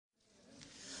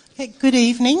Okay, good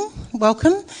evening.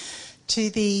 Welcome to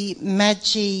the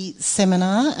MAGI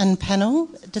seminar and panel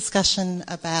discussion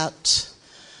about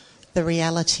the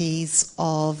realities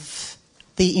of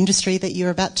the industry that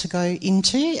you're about to go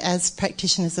into as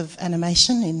practitioners of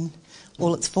animation in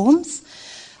all its forms.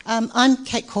 I'm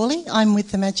Kate Corley. I'm with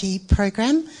the MAGI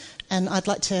program, and I'd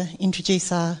like to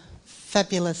introduce our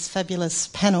fabulous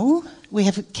panel. We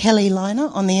have Kelly Liner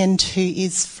on the end, who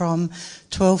is from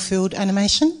 12 Field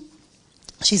Animation.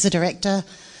 She's the director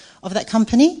of that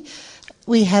company.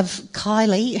 We have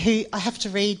Kylie, who I have to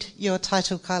read your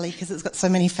title, Kylie, because it's got so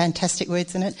many fantastic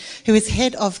words in it, who is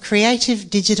Head of Creative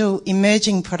Digital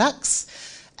Emerging Products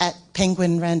at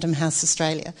Penguin Random House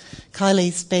Australia.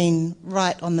 Kylie's been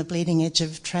right on the bleeding edge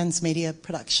of transmedia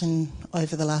production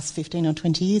over the last 15 or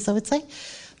 20 years, I would say.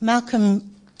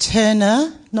 Malcolm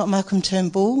Turner, not Malcolm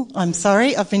Turnbull, I'm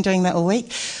sorry, I've been doing that all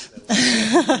week.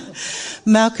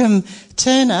 Malcolm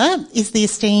Turner is the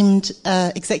esteemed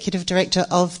Executive Director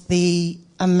of the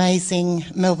amazing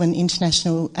Melbourne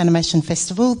International Animation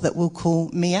Festival that we'll call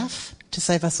MEAF to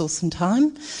save us all some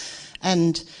time.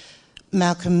 And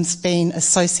Malcolm's been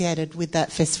associated with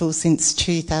that festival since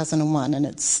 2001, and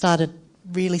it started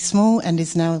really small and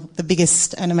is now the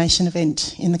biggest animation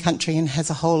event in the country and has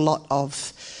a whole lot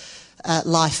of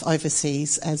life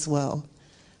overseas as well.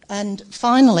 And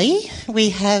finally, we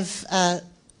have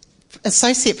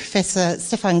Associate Professor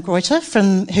Stefan Greuter,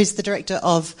 who's the director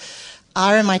of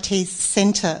RMIT's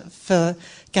Centre for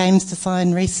Games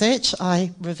Design Research.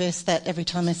 I reverse that every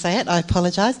time I say it, I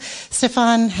apologise.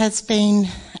 Stefan has been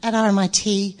at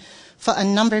RMIT for a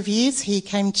number of years. He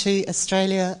came to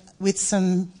Australia with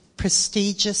some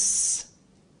prestigious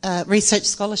research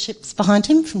scholarships behind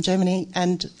him from Germany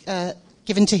and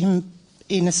given to him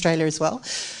in Australia as well.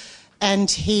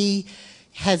 And he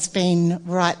has been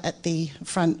right at the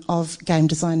front of game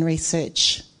design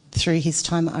research through his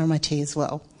time at RMIT as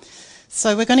well.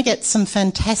 So we're going to get some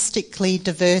fantastically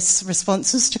diverse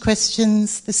responses to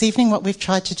questions this evening. What we've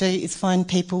tried to do is find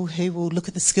people who will look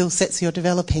at the skill sets you're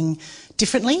developing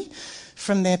differently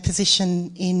from their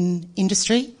position in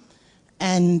industry,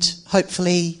 and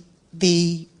hopefully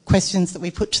the questions that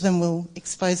we put to them will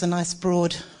expose a nice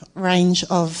broad range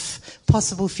of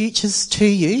possible futures to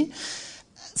you.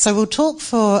 So we'll talk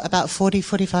for about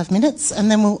 45 minutes, and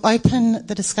then we'll open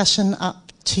the discussion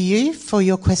up to you for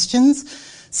your questions.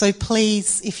 So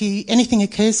please, if anything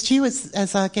occurs to you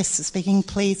as our guests are speaking,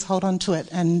 please hold on to it,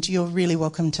 and you're really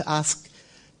welcome to ask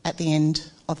at the end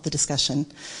of the discussion.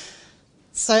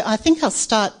 So I think I'll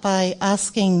start by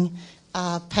asking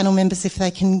our panel members if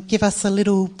they can give us a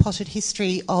little potted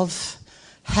history of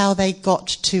how they got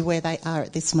to where they are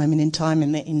at this moment in time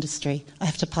in their industry. I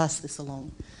have to pass this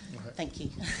along. Okay. Thank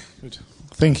you. Good.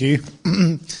 Thank you.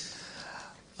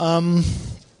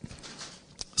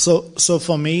 So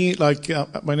for me, like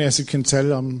as you can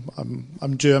tell,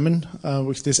 I'm German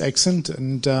with this accent,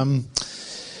 and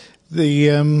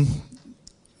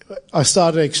I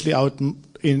started actually out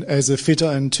as a fitter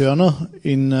and turner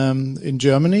in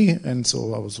Germany, and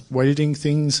so I was welding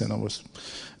things and I was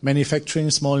manufacturing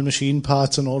small machine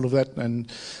parts and all of that,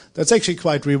 and that's actually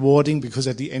quite rewarding because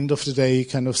at the end of the day you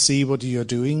kind of see what you're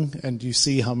doing and you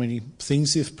see how many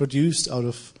things you've produced out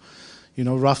of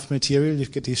rough material. You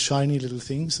get these shiny little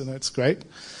things, and that's great.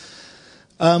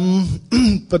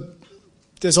 But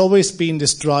there's always been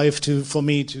this drive for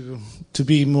me to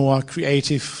be more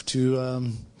creative,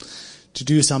 to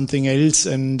do something else,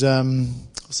 and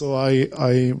so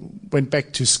I went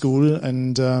back to school,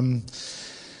 and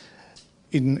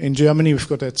in Germany we've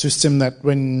got that system that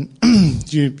when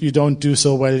you don't do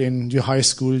so well in your high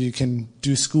school, you can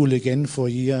do school again for a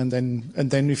year, and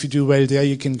then if you do well there,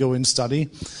 you can go and study.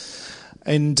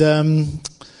 And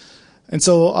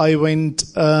so I went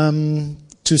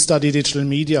to study digital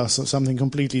media, so something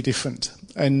completely different.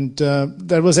 And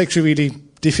that was actually really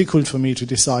difficult for me to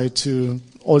decide to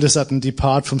all of a sudden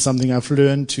depart from something I've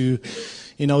learned to,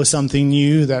 something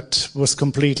new that was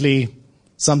completely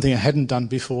something I hadn't done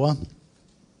before.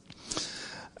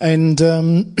 And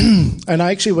I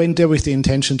actually went there with the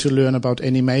intention to learn about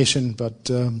animation,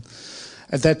 but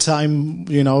at that time,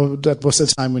 that was the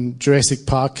time when Jurassic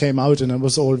Park came out, and it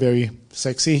was all very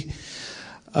sexy.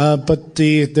 But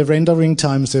the rendering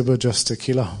times, they were just a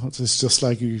killer. It's just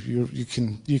like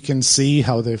you can see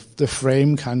how the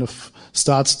frame kind of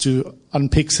starts to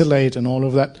unpixelate and all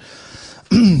of that.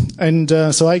 And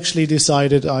so I actually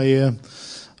decided I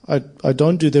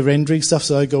don't do the rendering stuff,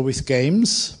 so I go with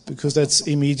games because that's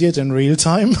immediate and real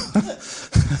time.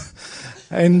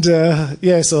 And that's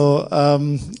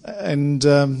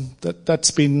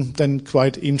been then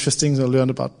quite interesting. So I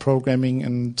learned about programming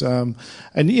and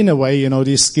in a way,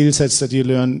 these skill sets that you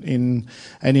learn in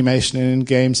animation and in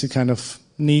games, you kind of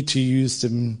need to use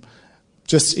them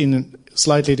just in a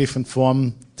slightly different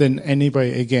form than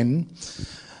anybody again.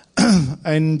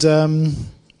 And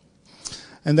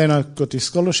then I got these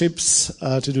scholarships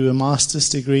to do a master's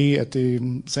degree at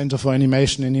the Center for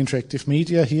Animation and Interactive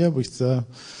Media here with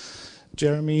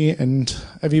Jeremy and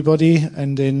everybody.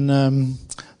 And then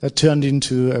that turned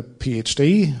into a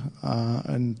PhD,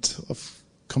 and I've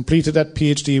completed that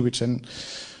PhD, which then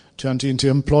turned into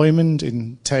employment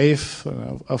in TAFE.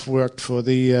 I've worked for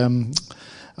the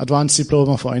Advanced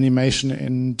Diploma for Animation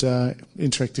and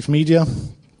Interactive Media.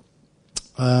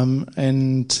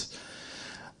 And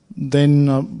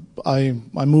then I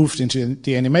moved into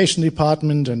the animation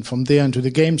department, and from there into the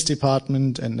games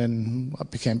department, and then I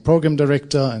became program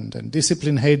director and then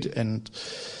discipline head, and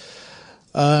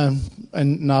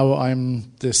now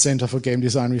I'm the Center for Game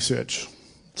Design Research.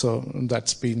 So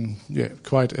that's been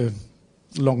quite a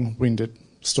long-winded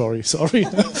story. Sorry,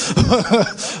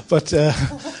 but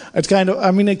it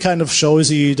kind of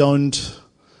shows you don't.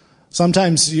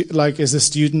 Sometimes, like as a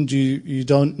student, you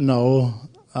don't know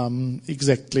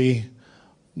exactly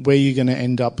where you're going to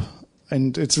end up,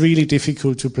 and it's really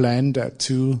difficult to plan that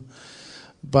too.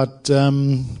 But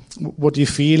what you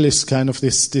feel is kind of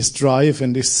this drive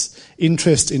and this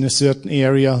interest in a certain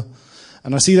area,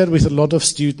 and I see that with a lot of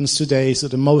students today. So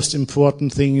the most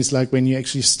important thing is, like, when you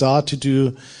actually start to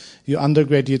do your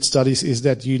undergraduate studies, is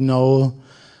that you know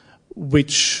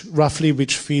roughly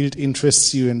which field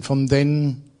interests you, and from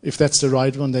then, if that's the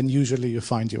right one, then usually you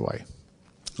find your way.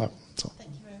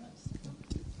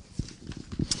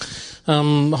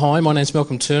 Hi, my name's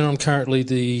Malcolm Turner. I'm currently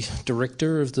the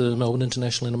director of the Melbourne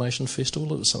International Animation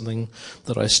Festival. It was something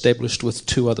that I established with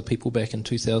two other people back in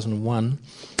 2001.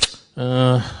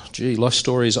 Life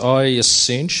stories. I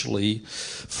essentially,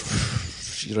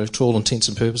 to all intents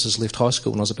and purposes, left high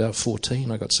school when I was about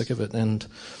 14. I got sick of it and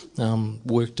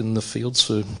worked in the fields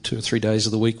for 2 or 3 days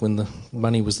of the week when the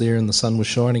money was there and the sun was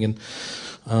shining. And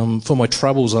for my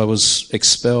troubles, I was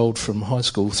expelled from high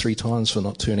school 3 times for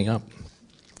not turning up.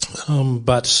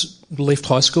 But left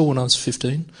high school when I was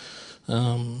 15.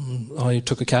 I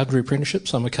took a carpentry apprenticeship,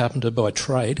 so I'm a carpenter by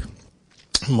trade.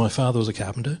 My father was a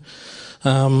carpenter.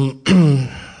 That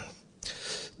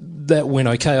went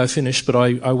okay, I finished, but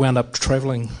I wound up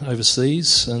travelling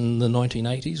overseas in the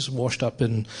 1980s, washed up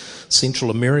in Central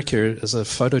America as a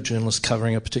photojournalist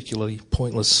covering a particularly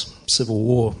pointless civil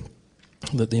war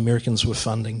that the Americans were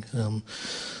funding.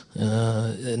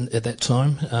 At that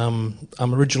time.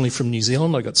 I'm originally from New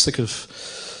Zealand. I got sick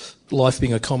of life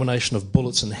being a combination of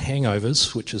bullets and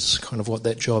hangovers, which is kind of what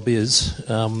that job is,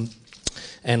 and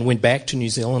went back to New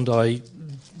Zealand. I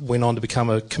went on to become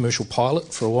a commercial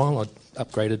pilot for a while. I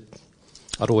upgraded.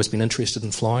 I'd always been interested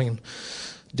in flying and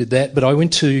did that, but I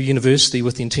went to university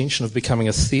with the intention of becoming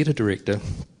a theatre director,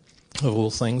 of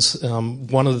all things.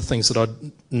 One of the things that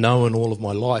I'd known all of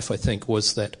my life, I think,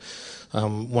 was that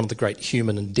one of the great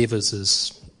human endeavours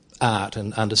is art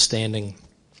and understanding,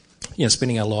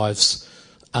 spending our lives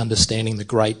understanding the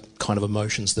great kind of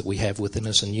emotions that we have within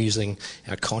us and using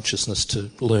our consciousness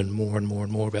to learn more and more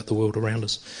and more about the world around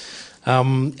us.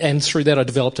 And through that I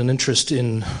developed an interest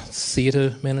in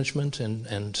theatre management and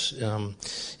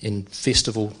in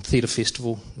theatre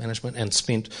festival management, and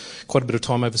spent quite a bit of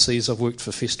time overseas. I've worked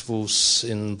for festivals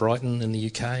in Brighton in the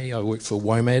UK. I worked for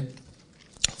WOMAD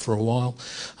for a while.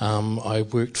 I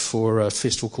worked for a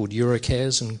festival called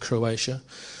Eurocaz in Croatia.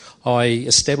 I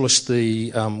established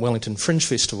the Wellington Fringe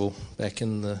Festival back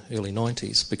in the early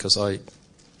 90s because I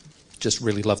just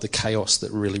really love the chaos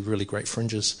that really, really great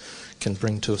fringes can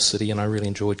bring to a city, and I really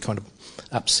enjoyed kind of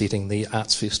upsetting the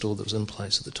arts festival that was in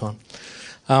place at the time.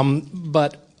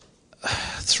 But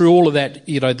through all of that,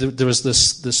 there was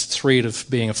this thread of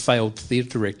being a failed theatre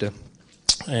director.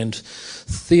 And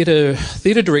theatre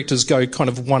directors go kind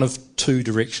of one of 2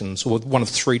 directions, or one of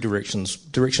 3 directions.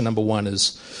 Direction number 1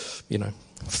 is,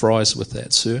 fries with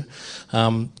that, sir.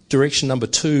 Direction number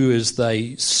 2 is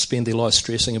they spend their life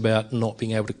stressing about not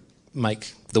being able to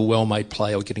make the well-made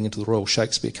play or getting into the Royal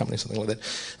Shakespeare Company, something like that.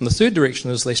 And the 3rd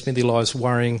direction is they spend their lives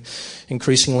worrying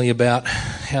increasingly about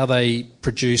how they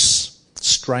produce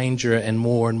stranger and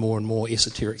more and more and more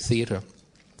esoteric theatre.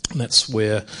 And that's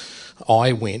where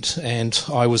I went, and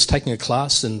I was taking a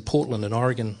class in Portland in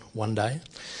Oregon one day,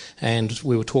 and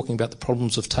we were talking about the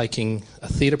problems of taking a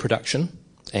theatre production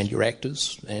and your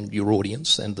actors and your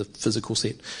audience and the physical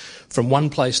set from one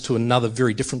place to another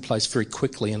very different place very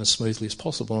quickly and as smoothly as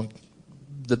possible.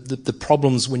 the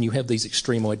problems when you have these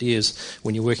extreme ideas,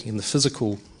 when you're working in the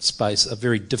physical space, are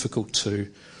very difficult to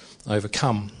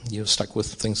overcome. You're stuck with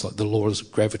things like the laws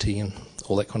of gravity and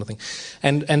all that kind of thing.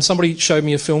 And somebody showed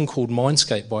me a film called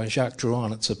Mindscape by Jacques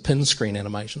Drouin. It's a pin screen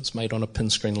animation. It's made on a pin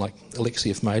screen like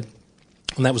Alexiev made.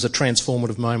 And that was a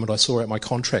transformative moment. I saw out my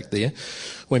contract there,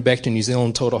 went back to New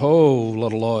Zealand, told a whole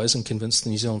lot of lies and convinced the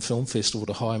New Zealand Film Festival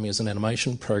to hire me as an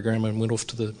animation programmer, and went off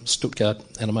to the Stuttgart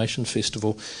Animation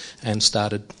Festival and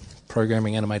started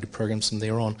programming animated programs from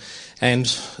there on. And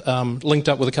linked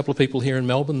up with a couple of people here in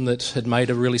Melbourne that had made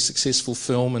a really successful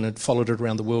film and had followed it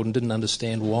around the world and didn't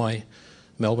understand why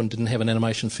Melbourne didn't have an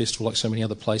animation festival like so many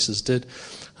other places did.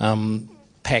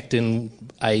 Packed in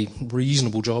a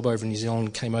reasonable job over in New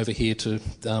Zealand, came over here to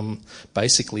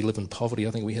basically live in poverty.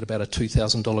 I think we had about a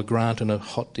 $2,000 grant and a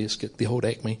hot desk at the old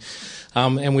Acme.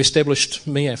 And we established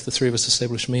MEAF, the three of us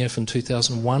established MEAF in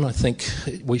 2001. I think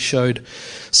we showed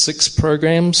 6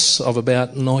 programs of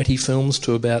about 90 films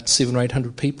to about 700 or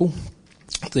 800 people.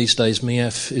 These days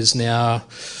MEAF is now...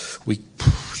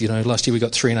 last year we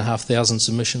got 3,500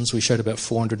 submissions. We showed about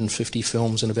 450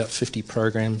 films and about 50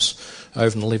 programs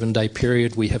over an 11-day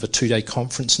period. We have a 2-day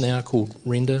conference now called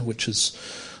Render, which is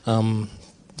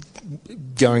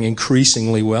going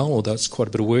increasingly well, although it's quite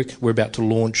a bit of work. We're about to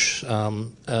launch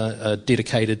a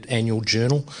dedicated annual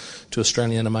journal to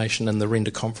Australian animation, and the Render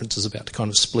conference is about to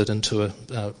kind of split into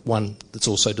one that's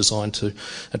also designed to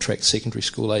attract secondary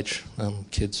school age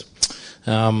kids.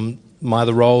 My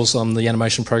other roles, I'm the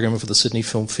animation programmer for the Sydney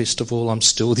Film Festival. I'm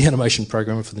still the animation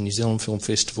programmer for the New Zealand Film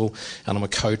Festival, and I'm a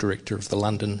co-director of the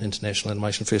London International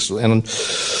Animation Festival. And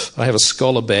I have a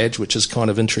scholar badge, which is kind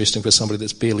of interesting for somebody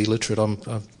that's barely literate.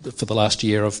 For the last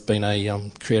year, I've been a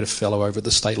creative fellow over at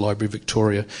the State Library of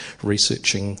Victoria,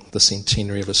 researching the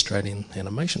centenary of Australian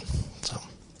animation. So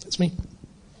that's me.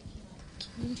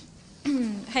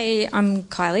 Hey, I'm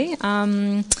Kylie.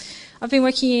 I've been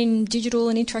working in digital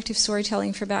and interactive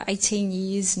storytelling for about 18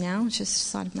 years now, which is the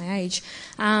sign of my age,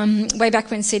 way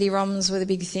back when CD-ROMs were the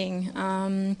big thing.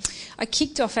 I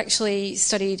kicked off, actually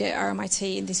studied at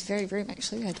RMIT in this very room,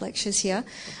 actually, we had lectures here,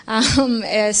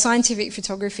 scientific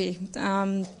photography,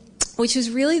 which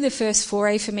was really the first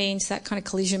foray for me into that kind of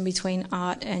collision between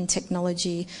art and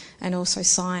technology and also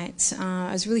science.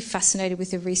 I was really fascinated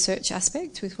with the research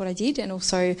aspect with what I did, and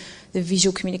also the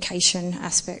visual communication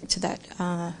aspect to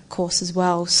that course as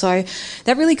well. So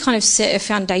that really kind of set a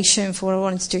foundation for what I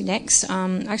wanted to do next.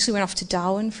 I actually went off to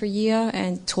Darwin for a year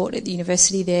and taught at the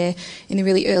university there in the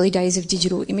really early days of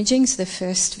digital imaging, so the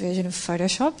first version of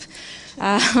Photoshop.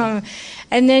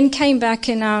 And then came back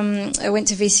and I went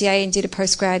to VCA and did a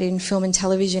postgrad in film and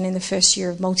television in the first year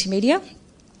of multimedia.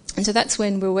 And so that's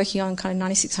when we were working on kind of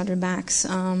 9600 Max.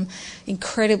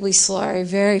 Incredibly slow,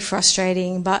 very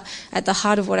frustrating, but at the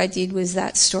heart of what I did was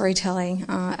that storytelling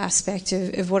aspect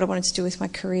of what I wanted to do with my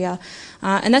career.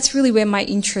 And that's really where my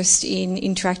interest in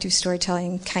interactive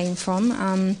storytelling came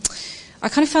from. I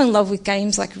kind of fell in love with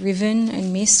games like Riven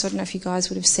and Myst. I don't know if you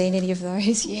guys would have seen any of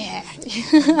those. Yeah.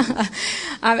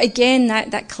 Again,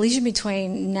 that collision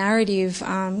between narrative,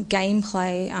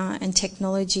 gameplay, and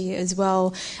technology as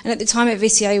well. And at the time at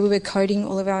VCA, we were coding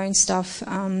all of our own stuff.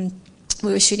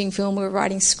 We were shooting film, we were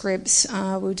writing scripts,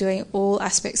 we were doing all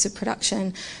aspects of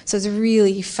production. So it was a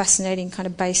really fascinating kind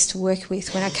of base to work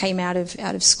with when I came out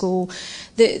of school.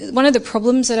 One of the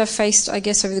problems that I've faced, I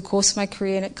guess, over the course of my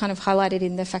career, and it kind of highlighted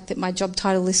in the fact that my job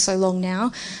title is so long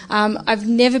now, I've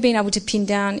never been able to pin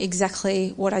down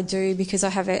exactly what I do, because I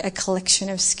have a collection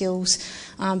of skills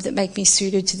that make me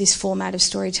suited to this format of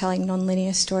storytelling,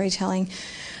 non-linear storytelling.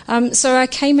 So I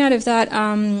came out of that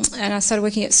and I started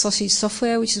working at Sausage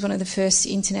Software, which is one of the first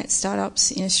internet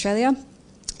startups in Australia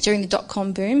during the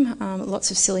dot-com boom.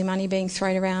 Lots of silly money being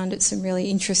thrown around at some really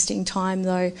interesting time,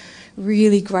 though.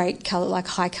 Really great,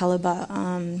 high caliber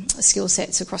skill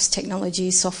sets across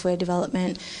technology, software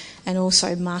development, and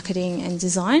also marketing and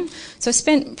design. So I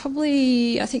spent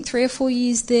probably, I think, 3 or 4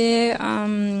 years there,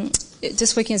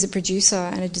 just working as a producer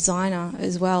and a designer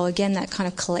as well. Again, that kind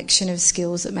of collection of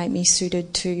skills that made me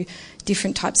suited to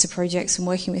different types of projects and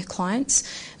working with clients.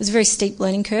 It was a very steep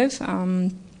learning curve.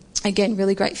 Again,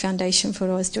 really great foundation for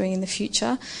what I was doing in the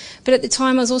future. But at the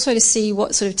time, I was also to see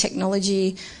what sort of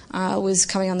technology was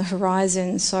coming on the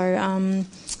horizon. So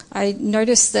I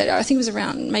noticed that I think it was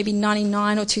around maybe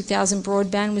 99 or 2000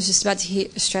 broadband was just about to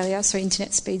hit Australia, so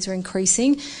internet speeds were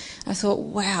increasing. I thought,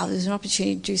 wow, there's an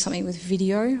opportunity to do something with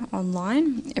video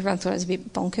online. Everyone thought I was a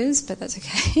bit bonkers, but that's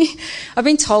okay. I've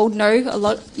been told no a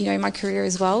lot, in my career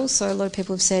as well. So a lot of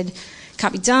people have said,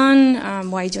 can't be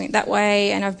done, why are you doing it that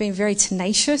way? And I've been very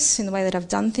tenacious in the way that I've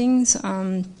done things.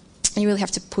 you really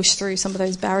have to push through some of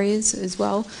those barriers as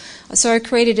well. So I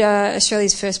created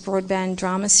Australia's first broadband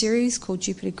drama series called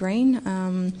Jupiter Green,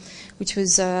 which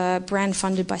was brand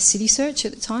funded by City Search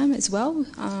at the time as well.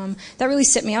 That really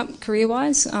set me up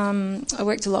career-wise. I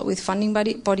worked a lot with funding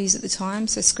bodies at the time,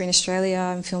 so Screen Australia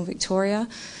and Film Victoria,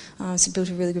 so built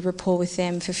a really good rapport with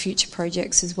them for future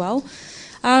projects as well.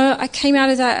 I came out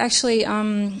of that actually,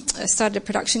 I started a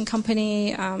production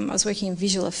company. I was working in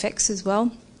visual effects as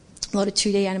well. A lot of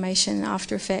 2D animation,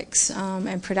 After Effects,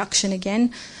 and production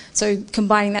again. So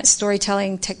combining that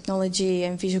storytelling, technology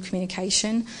and visual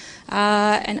communication.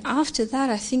 And after that,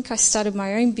 I think I started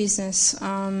my own business,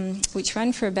 which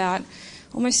ran for about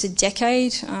almost a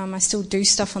decade. I still do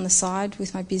stuff on the side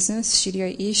with my business,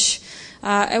 Studio-ish.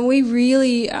 And we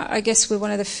really, I guess we're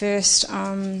one of the first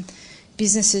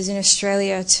businesses in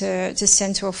Australia to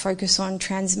centre or focus on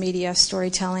transmedia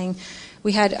storytelling.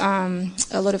 We had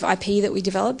a lot of IP that we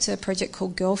developed, a project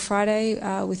called Girl Friday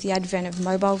with the advent of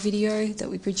mobile video that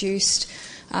we produced,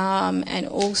 and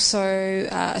also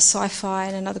a sci-fi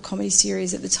and another comedy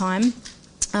series at the time.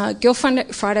 Girl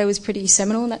Friday was pretty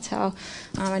seminal, and that's how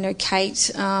I know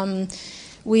Kate.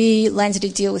 We landed a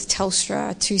deal with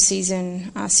Telstra, a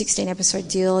 2-season, 16-episode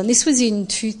deal, and this was in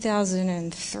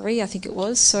 2003, I think it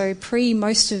was, so pre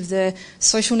most of the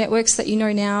social networks that you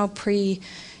know now,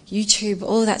 pre-YouTube,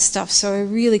 all of that stuff. So we're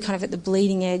really kind of at the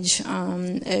bleeding edge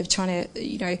of trying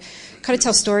to, kind of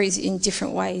tell stories in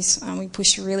different ways. We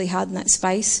pushed really hard in that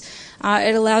space.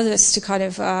 It allowed us to kind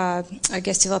of,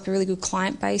 develop a really good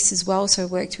client base as well. So I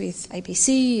worked with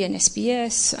ABC and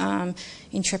SBS,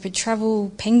 Intrepid Travel,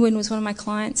 Penguin was one of my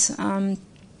clients. And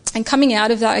coming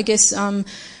out of that, I guess,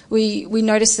 we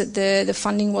noticed that the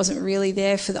funding wasn't really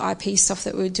there for the IP stuff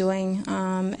that we were doing,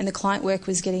 and the client work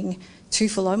was getting too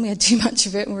full on. We had too much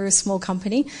of it, and we were a small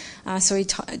company. So we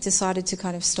decided to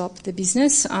kind of stop the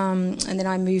business, and then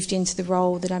I moved into the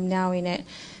role that I'm now in at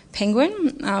Penguin,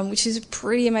 which is a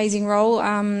pretty amazing role.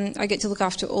 I get to look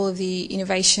after all of the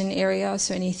innovation area,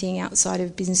 so anything outside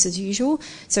of business as usual.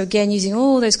 So again, using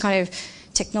all those kind of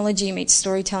technology meets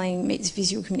storytelling meets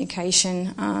visual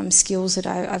communication skills that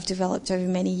I've developed over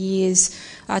many years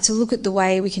to look at the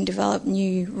way we can develop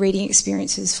new reading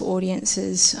experiences for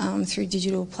audiences through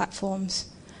digital platforms.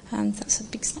 And that's a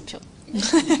big snapshot.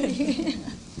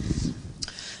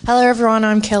 Hello everyone,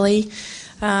 I'm Kelly.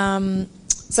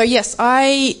 So yes,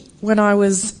 when I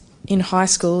was in high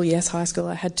school,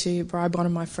 I had to bribe one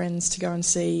of my friends to go and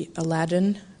see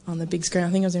Aladdin on the big screen.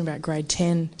 I think I was in about grade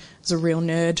 10. I was a real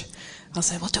nerd. I'll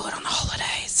say, we'll do it on the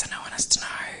holidays so no one has to know.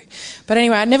 But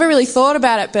anyway, I never really thought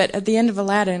about it, but at the end of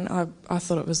Aladdin, I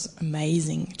thought it was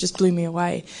amazing. It just blew me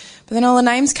away. But then all the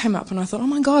names came up and I thought, oh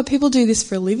my God, people do this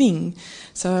for a living.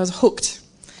 So I was hooked.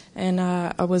 And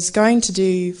I was going to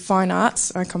do fine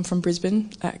arts. I come from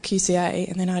Brisbane at QCA,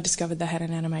 and then I discovered they had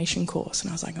an animation course. And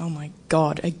I was like, oh my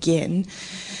God, again.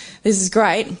 This is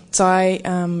great. So I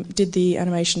did the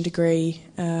animation degree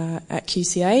at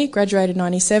QCA, graduated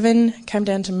 97, came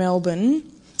down to Melbourne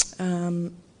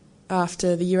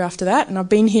after the year after that, and I've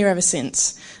been here ever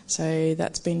since. So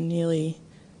that's been nearly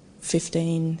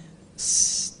 15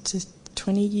 to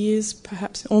 20 years,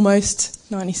 perhaps,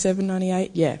 almost 97,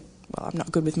 98. Yeah, well, I'm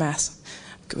not good with maths.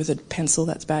 I'm good with a pencil,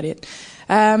 that's about it.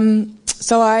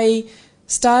 So I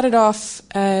started off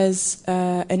as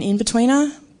an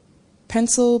in-betweener,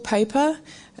 pencil, paper,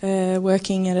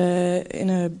 working in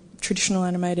a traditional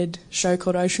animated show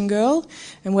called Ocean Girl,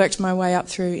 and worked my way up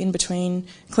through in between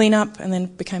cleanup, and then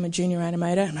became a junior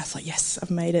animator. And I thought, yes,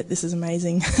 I've made it. This is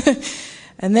amazing.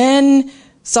 And then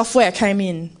software came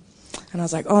in, and I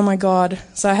was like, oh my God.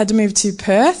 So I had to move to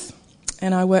Perth,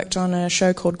 and I worked on a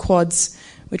show called Quads,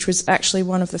 which was actually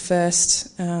one of the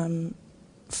first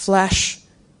Flash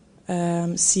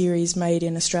series made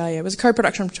in Australia. It was a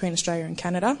co-production between Australia and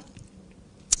Canada.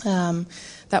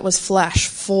 That was Flash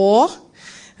 4,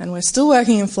 and we're still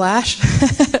working in Flash.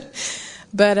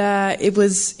 But it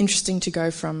was interesting to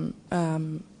go from,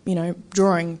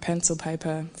 drawing pencil,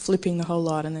 paper, flipping the whole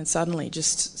lot, and then suddenly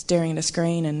just staring at a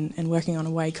screen and working on a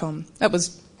Wacom. It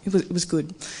was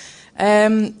good.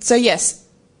 So yes,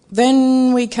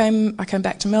 then I came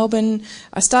back to Melbourne.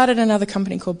 I started another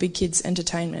company called Big Kids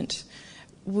Entertainment.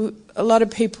 A lot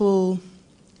of people,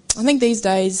 I think these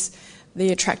days,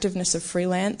 the attractiveness of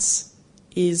freelance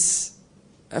is,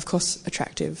 of course,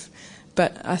 attractive.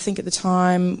 But I think at the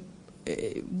time,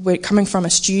 we're coming from a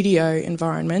studio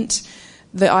environment,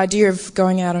 the idea of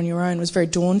going out on your own was very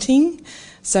daunting.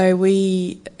 So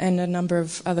we and a number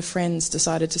of other friends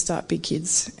decided to start Big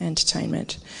Kids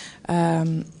Entertainment.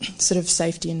 Sort of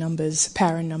safety in numbers,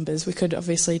 power in numbers. We could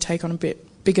obviously take on a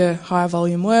bit bigger, higher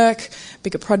volume work,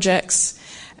 bigger projects.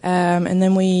 And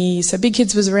then Big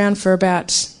Kids was around for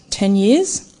about 10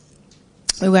 years.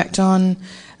 We worked on,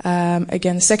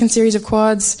 again, the second series of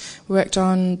quads. We worked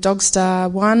on Dogstar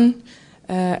 1,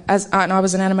 and I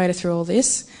was an animator through all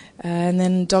this. And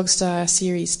then Dogstar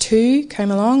Series 2 came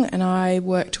along, and I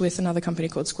worked with another company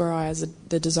called Square Eye as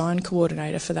the design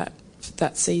coordinator for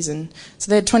that season. So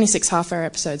they had 26 half-hour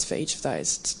episodes for each of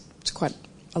those. It's quite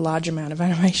a large amount of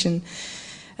animation.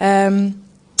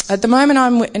 At the moment,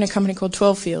 I'm in a company called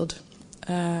 12 Field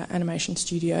Animation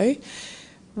Studio.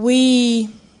 With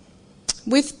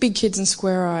Big Kids and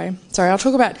Square Eye... Sorry, I'll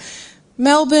talk about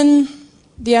Melbourne,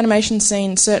 the animation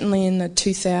scene, certainly in the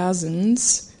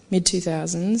 2000s,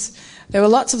 mid-2000s, there were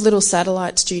lots of little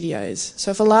satellite studios.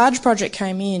 So if a large project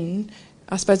came in,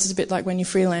 I suppose it's a bit like when you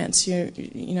freelance. You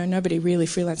know, nobody really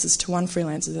freelances to one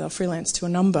freelancer. They'll freelance to a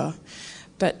number.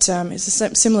 But it's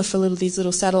similar for these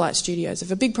little satellite studios. If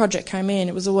a big project came in,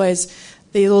 it was always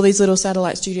all these little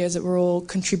satellite studios that were all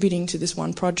contributing to this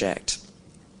one project.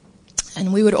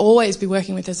 And we would always be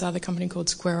working with this other company called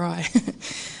Square Eye,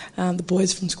 the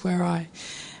boys from Square Eye.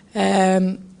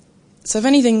 So if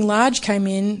anything large came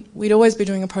in, we'd always be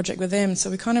doing a project with them. So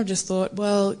we kind of just thought,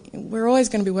 well, we're always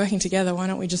going to be working together. Why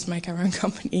don't we just make our own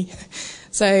company?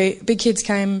 So Big Kids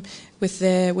came with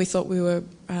we thought we were,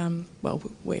 I'm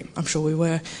sure we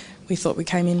were. We thought we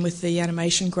came in with the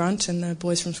animation grunt, and the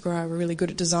boys from Square Eye were really good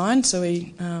at design. So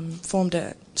we formed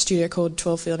a studio called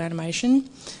 12 Field Animation.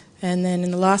 And then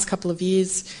in the last couple of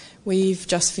years, we've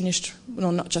just finished,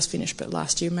 well, not just finished, but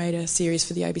last year made a series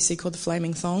for the ABC called The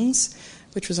Flaming Thongs,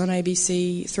 which was on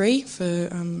ABC 3 it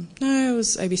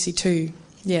was ABC 2,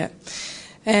 yeah.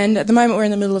 And at the moment we're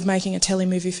in the middle of making a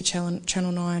telemovie for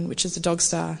Channel 9, which is the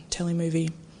Dogstar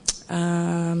telemovie.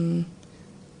 And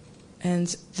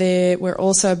we're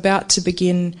also about to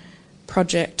begin a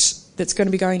project that's going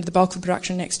to be going to the bulk of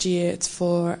production next year. It's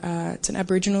an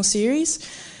Aboriginal series,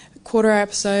 quarter-hour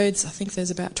episodes. I think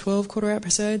there's about 12 quarter-hour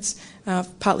episodes,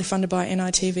 partly funded by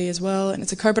NITV as well. And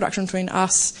it's a co-production between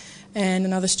us and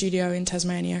another studio in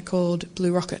Tasmania called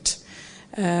Blue Rocket.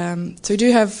 So we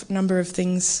do have a number of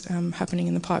things happening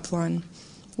in the pipeline.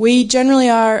 We generally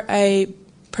are a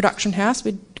production house.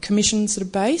 We're commission sort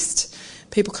of based.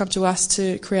 People come to us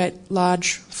to create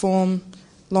large form,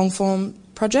 long form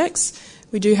projects.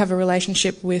 We do have a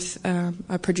relationship with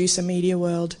a producer, Media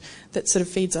World, that sort of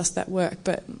feeds us that work.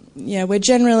 But yeah, we're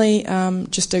generally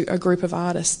just a group of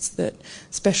artists that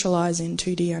specialise in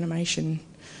 2D animation.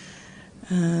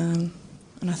 And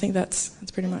I think that's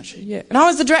pretty much it. Yeah, and I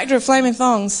was the director of Flaming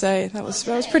Thongs, so that was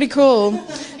pretty cool.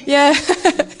 Yeah.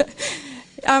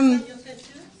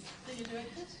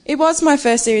 It was my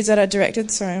first series that I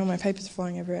directed. Sorry, all my papers are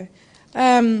flying everywhere.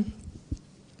 I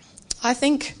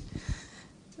think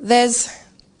there's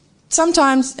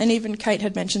sometimes, and even Kate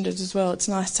had mentioned it as well, it's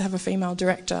nice to have a female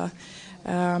director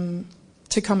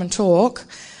to come and talk.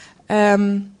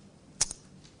 It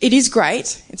is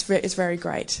great. It's very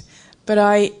great. But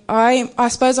I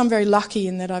suppose I'm very lucky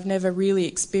in that I've never really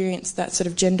experienced that sort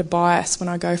of gender bias when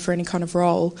I go for any kind of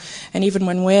role. And even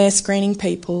when we're screening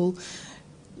people,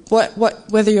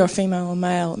 whether you're a female or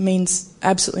male means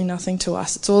absolutely nothing to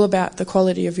us. It's all about the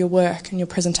quality of your work and your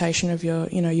presentation of your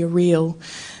reel.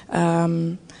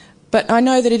 But I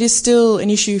know that it is still an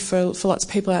issue for lots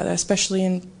of people out there, especially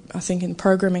in the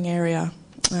programming area,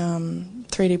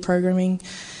 3D programming.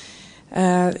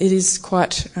 It is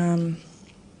quite...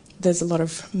 there's a lot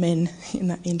of men in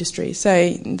that industry.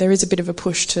 So there is a bit of a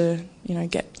push to,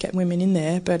 get women in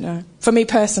there. But for me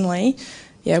personally,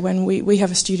 yeah, when we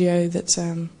have a studio that's,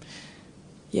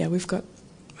 we've got,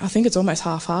 I think it's almost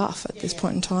half-half at this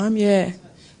point in time. Yeah,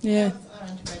 yeah. Our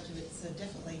undergraduates are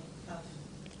definitely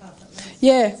half at least.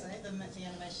 Yeah. The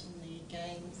animation, the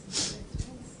games,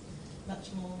 it's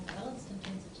much more balanced in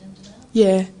terms of gender now.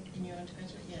 Yeah. In your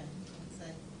undergraduate, yeah, I'd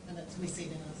say. And we see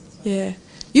it in us as well. Yeah.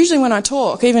 Usually when I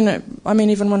talk, even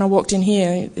when I walked in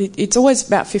here, it's always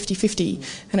about 50-50,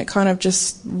 and it kind of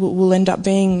just will end up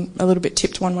being a little bit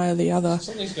tipped one way or the other.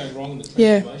 Something's going wrong in the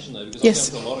transformation, though, because Yes.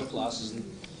 I've gone to a lot of classes, and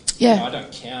Yeah. I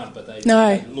don't count, but they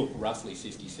look roughly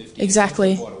 50-50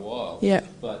 Exactly. for quite a while. Yeah.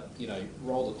 But,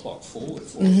 roll the clock forward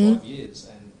 4 or 5 years,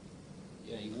 and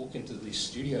you walk into these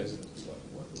studios and it's like,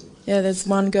 what? Yeah, there's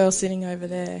one girl sitting over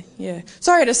there. Yeah.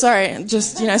 Sorry, just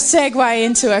segue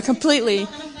into a completely... I'm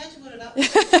glad you brought it up.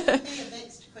 It's a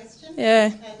vexed question.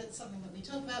 Yeah. It's something that we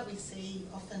talk about. We see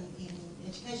often in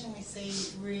education, we see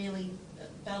really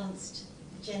balanced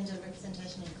gender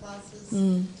representation in classes.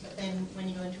 But then when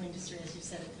you go into industry, as you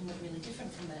said, it can look really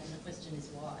different from that. And the question is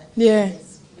why. Yeah.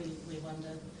 Yes, we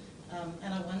wonder.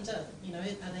 And I wonder,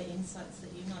 are there insights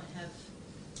that you might have,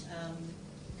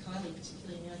 Kylie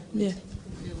particularly, in your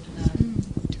technical field about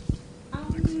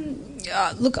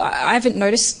Look, I haven't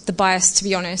noticed the bias, to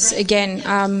be honest. Again,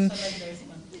 and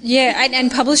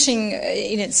publishing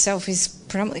in itself is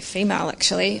predominantly female,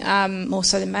 actually, more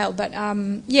so than male. But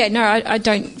I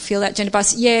don't feel that gender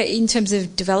bias. Yeah, in terms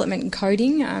of development and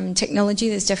coding, technology,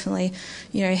 there's definitely,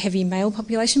 heavy male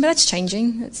population, but that's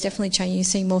changing. It's definitely changing. You're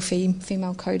seeing more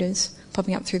female coders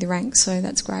popping up through the ranks, so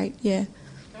that's great. Yeah.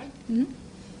 Great. Mm-hmm.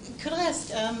 Could I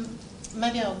ask?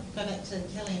 Maybe I'll go back to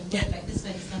Kelly and work back this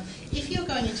way. If you're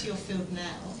going into your field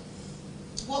now,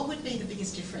 what would be the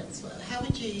biggest difference? How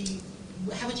would you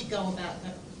go about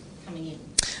coming in?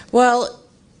 Well,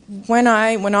 when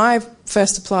I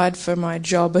first applied for my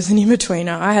job as an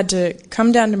in-betweener, I had to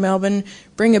come down to Melbourne,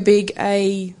 bring a big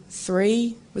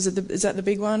A3, is that the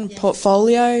big one? Yeah.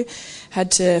 Portfolio,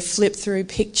 had to flip through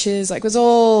pictures, it was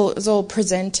all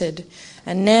presented.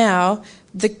 And now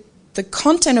the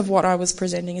content of what I was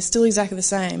presenting is still exactly the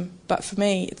same, but for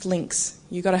me it's links.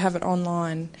 You've got to have it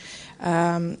online.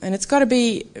 And it's got to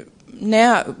be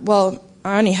now, well,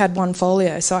 I only had one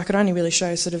folio, so I could only really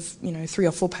show sort of, 3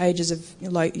 or 4 pages of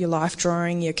your life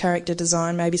drawing, your character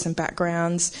design, maybe some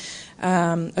backgrounds,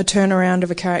 a turnaround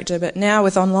of a character. But now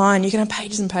with online, you can have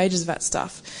pages and pages of that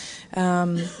stuff.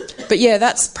 But yeah,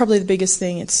 that's probably the biggest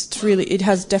thing. It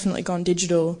has definitely gone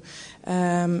digital.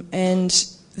 And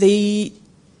a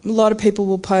lot of people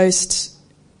will post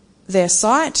their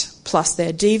site plus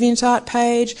their DeviantArt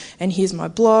page, and here's my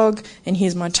blog, and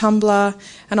here's my Tumblr,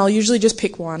 and I'll usually just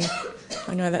pick one.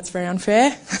 I know that's very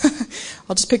unfair.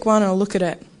 I'll just pick one and I'll look at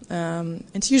it.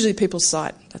 It's usually people's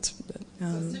site. That's so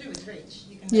it's to do with reach.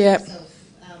 You can make yourself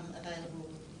available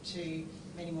to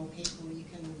many more people. You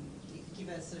can give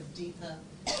a sort of deeper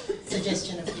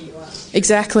suggestion of who you are.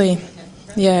 Exactly. Okay,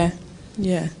 right.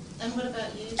 Yeah. And what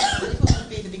about you? What would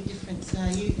be the big difference?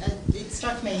 It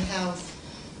struck me how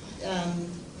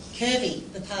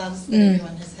curvy the paths that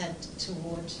everyone has had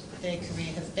toward their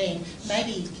career have been.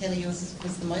 Maybe, Kelly, yours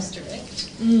was the most direct.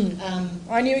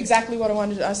 I knew exactly what I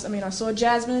wanted to do. I saw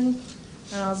Jasmine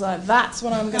and I was like, that's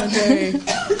what I'm going to do.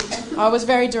 I was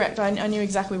very direct. I knew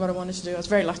exactly what I wanted to do. I was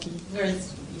very lucky.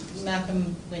 Whereas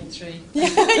Malcolm went through.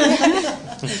 He's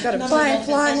got a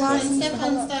flying license.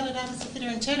 Stefan started out as a fitter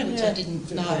and turner, which I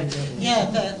didn't know.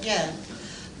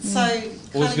 So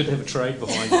always good to have a trade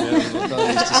behind you.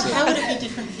 How would it be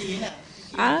different for you now?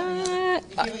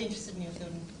 If you were interested in your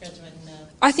field and graduating now?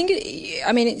 I think,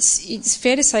 it's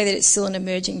fair to say that it's still an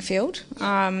emerging field.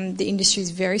 The industry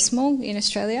is very small in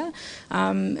Australia,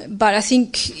 but I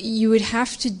think you would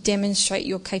have to demonstrate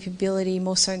your capability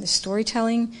more so in the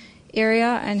storytelling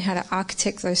area and how to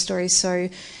architect those stories. So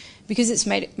because it's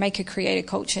maker creator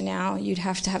culture now, you'd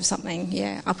have to have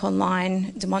something up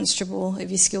online, demonstrable of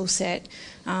your skill set,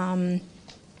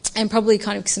 and probably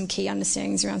kind of some key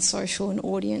understandings around social and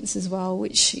audience as well,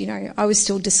 which I was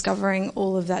still discovering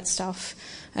all of that stuff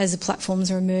as the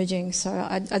platforms are emerging. So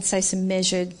I'd say some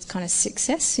measured kind of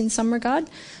success in some regard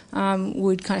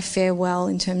would kind of fare well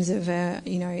in terms of an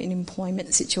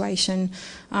employment situation.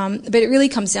 But it really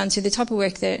comes down to the type of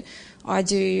work that I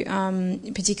do,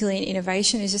 particularly in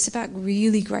innovation, is just about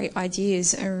really great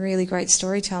ideas and really great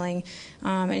storytelling.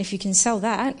 And if you can sell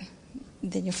that,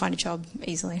 then you'll find a job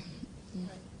easily.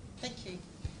 Thank you.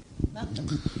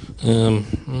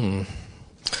 Malcolm?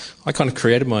 I kind of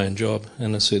created my own job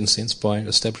in a certain sense by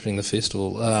establishing the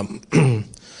festival.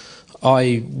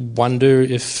 I wonder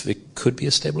if it could be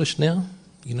established now.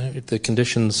 If the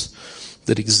conditions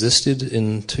that existed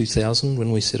in 2000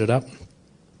 when we set it up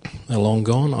are long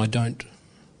gone.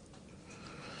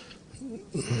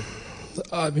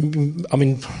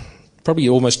 Probably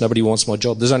almost nobody wants my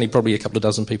job. There's only probably a couple of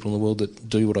dozen people in the world that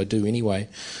do what I do anyway.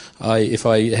 If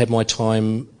I had my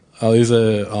time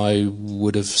over, I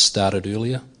would have started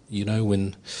earlier,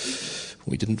 when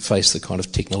we didn't face the kind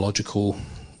of technological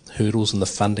hurdles and the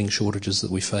funding shortages that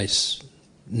we face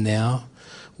now.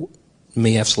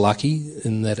 MEAF's lucky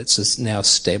in that it's now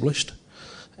established,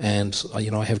 and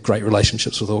I have great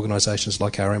relationships with organisations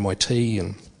like RMIT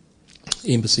and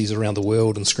embassies around the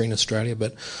world and Screen Australia,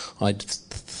 but I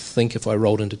think if I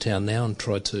rolled into town now and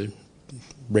tried to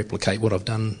replicate what I've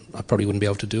done, I probably wouldn't be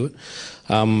able to do it.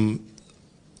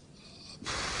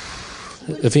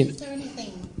 Is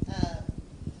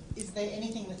there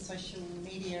anything that social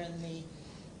media and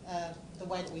the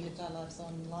way that we live our lives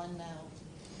online now,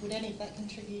 would any of that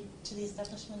contribute to the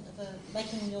establishment of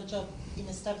making your job in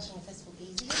establishing a festival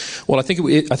easier? Well, I think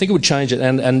it would change it,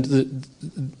 and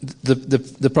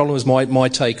the problem is my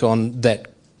take on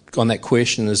that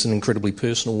question is an incredibly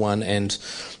personal one, and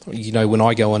when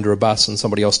I go under a bus and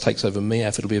somebody else takes over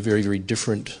MEAF, it'll be a very, very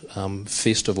different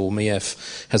festival.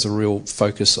 MEAF has a real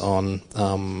focus on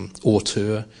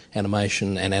auteur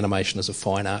animation and animation as a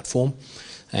fine art form,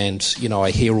 and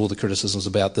I hear all the criticisms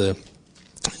about the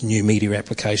new media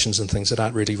applications and things that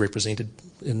aren't really represented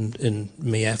in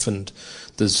MEAF, and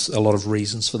there's a lot of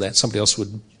reasons for that. Somebody else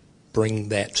would bring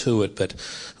that to it, but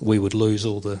we would lose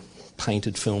all the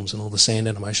painted films and all the sand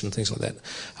animation and things like that.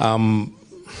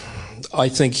 I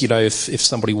think, if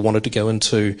somebody wanted to go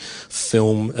into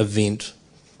film event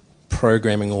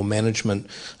programming or management,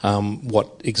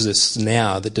 what exists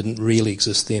now that didn't really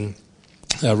exist then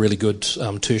are really good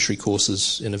tertiary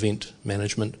courses in event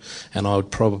management, and I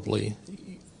would probably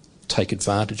take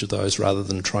advantage of those rather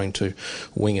than trying to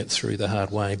wing it through the hard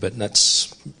way. But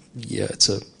it's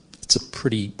a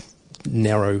pretty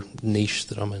narrow niche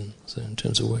that I'm in, so in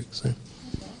terms of work. So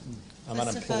I'm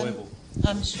unemployable.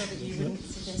 I'm sure that you wouldn't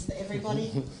suggest that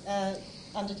everybody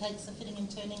undertakes a fitting and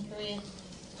turning career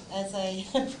as a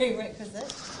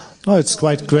prerequisite. Oh, it's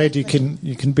quite great. You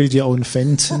can build your own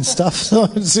fence and stuff. So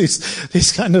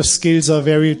these kind of skills are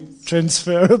very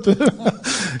transferable.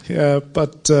 Yeah,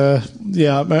 but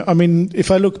I mean, if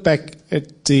I look back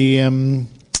at the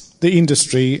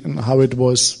industry and how it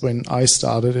was when I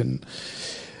started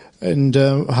and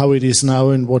how it is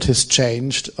now and what has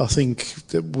changed, I think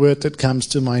the word that comes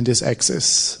to mind is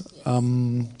access.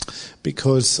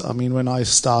 Because, I mean, when I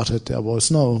started, there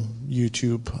was no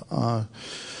YouTube.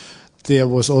 There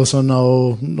was also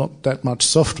not that much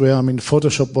software. I mean,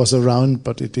 Photoshop was around,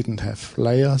 but it didn't have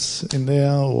layers in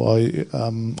there. Or, I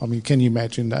mean, can you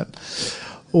imagine that?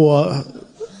 Or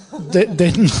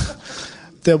then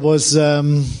there was,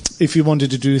 if you wanted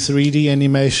to do 3D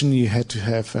animation, you had to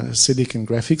have a Silicon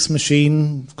graphics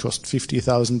machine, cost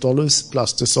 $50,000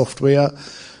 plus the software,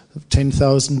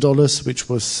 $10,000, which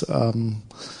was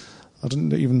I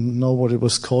don't even know what it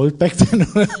was called back then,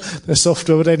 the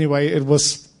software. But anyway, it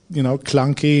was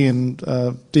clunky and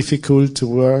difficult to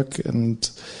work, and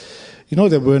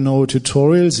there were no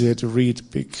tutorials. You had to read a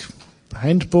big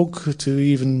handbook to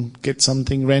even get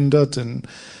something rendered, and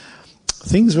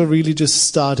things were really just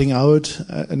starting out.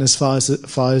 And as far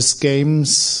as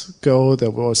games go, there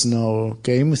was no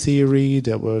game theory.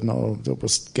 There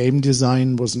was game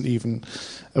design wasn't even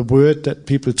a word that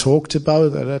people talked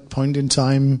about at that point in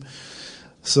time.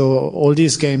 So all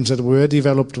these games that were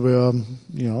developed were,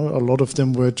 a lot of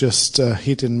them were just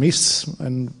hit and miss,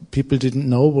 and people didn't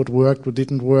know what worked, what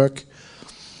didn't work.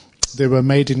 They were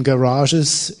made in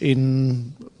garages,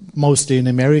 mostly in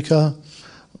America,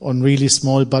 on really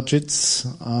small budgets.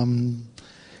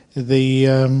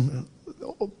 The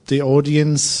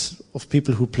audience of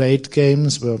people who played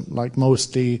games were like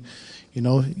mostly,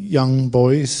 young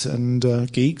boys and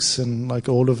geeks and like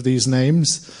all of these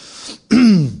names.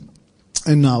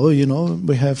 And now, we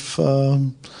have, I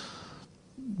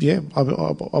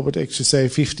would actually say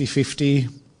 50-50,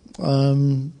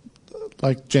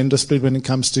 like gender split when it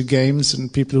comes to games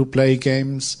and people who play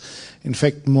games. In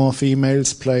fact, more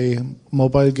females play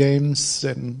mobile games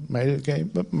than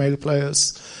male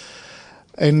players.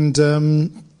 And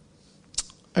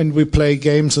we play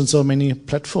games on so many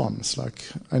platforms,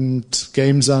 and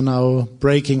games are now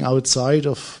breaking outside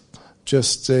of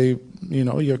just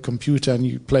your computer, and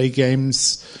you play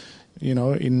games,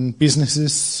 in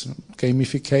businesses,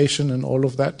 gamification and all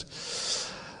of that.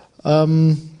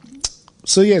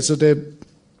 So the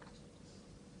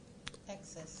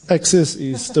access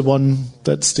is the one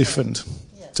that's different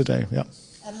today. Yeah.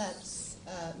 And that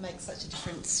makes such a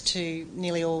difference to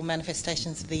nearly all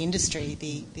manifestations of the industry,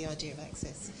 the idea of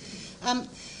access.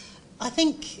 I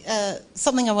think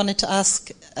something I wanted to ask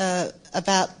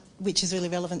about, which is really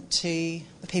relevant to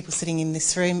the people sitting in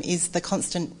this room, is the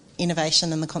constant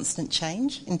innovation and the constant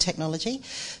change in technology.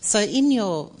 So in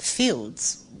your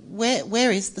fields,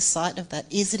 where is the site of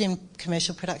that? Is it in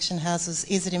commercial production houses?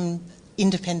 Is it in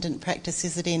independent practice?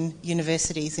 Is it in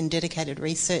universities, in dedicated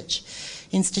research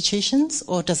institutions?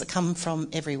 Or does it come from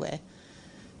everywhere?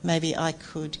 Maybe I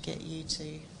could get you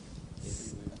to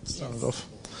start it off.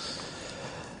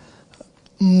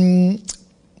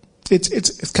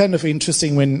 It's kind of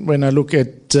interesting when I look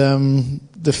at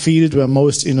the field where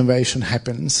most innovation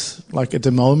happens. Like at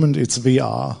the moment, it's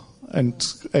VR, and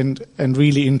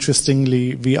really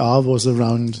interestingly, VR was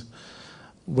around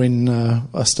when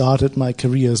I started my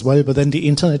career as well. But then the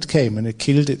internet came and it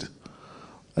killed it,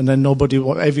 and then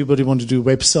everybody wanted to do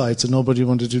websites, and nobody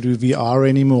wanted to do VR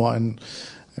anymore, and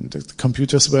the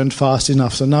computers weren't fast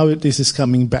enough. So now this is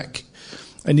coming back,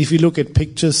 and if you look at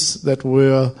pictures that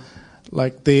were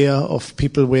like there of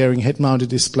people wearing head-mounted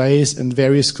displays and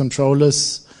various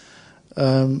controllers,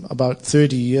 about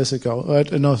 30 years ago,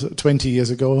 no, 20 years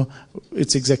ago,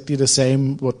 it's exactly the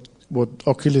same what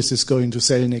Oculus is going to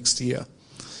sell next year.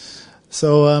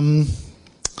 So, and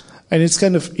it's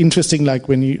kind of interesting, like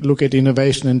when you look at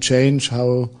innovation and change,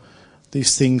 how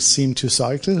these things seem to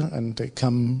cycle and they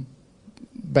come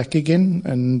back again,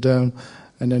 and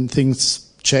then things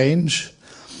change.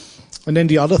 And then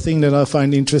the other thing that I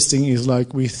find interesting is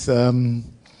like with, when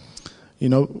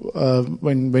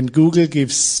Google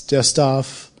gives their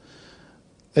staff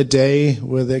a day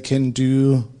where they can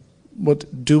do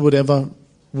whatever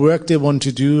work they want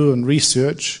to do and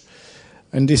research,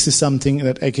 and this is something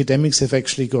that academics have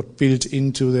actually got built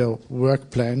into their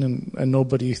work plan, and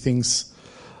nobody thinks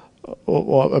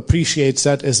or appreciates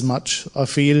that as much. I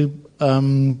feel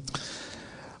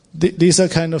these are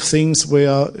kind of things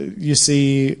where you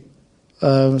see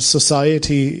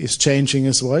society is changing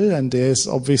as well, and there's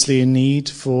obviously a need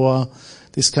for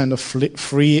this kind of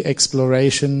free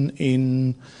exploration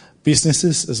in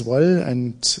businesses as well.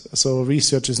 And so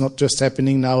research is not just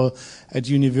happening now at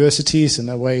universities in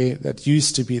a way that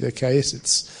used to be the case.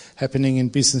 It's happening in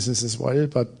businesses as well.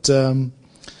 But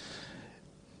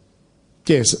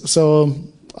yes, so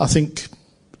I think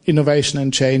innovation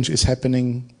and change is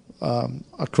happening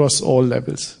across all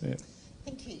levels. Yeah.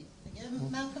 Thank you.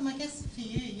 Malcolm, I guess for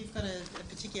you, you've got a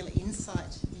particular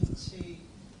insight into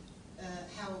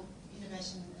how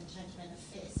innovation and change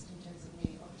manifest in terms of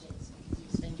new objects, because you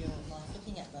spend your life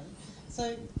looking at them.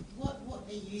 So what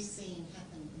are you seeing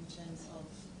happen in terms of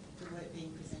the work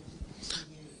being presented to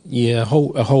you? Yeah,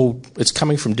 it's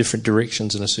coming from different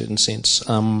directions in a certain sense.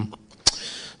 I'll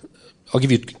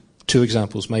give you two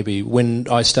examples maybe. When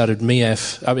I started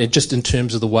MEAF, I mean, just in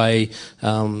terms of the way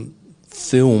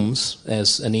films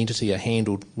as an entity are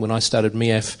handled, when I started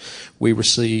MEAF, we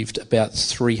received about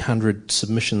 300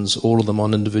 submissions, all of them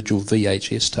on individual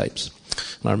VHS tapes.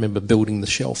 And I remember building the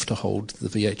shelf to hold the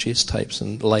VHS tapes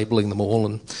and labelling them all,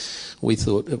 and we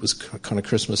thought it was kind of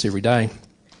Christmas every day.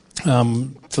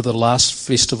 For the last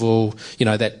festival,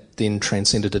 that then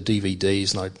transcended to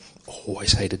DVDs, and I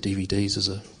always hated DVDs as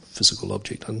a physical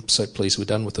object. I'm so pleased we're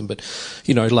done with them. But,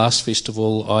 last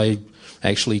festival I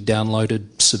actually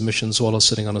downloaded submissions while I was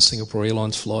sitting on a Singapore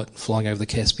Airlines flight, flying over the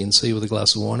Caspian Sea with a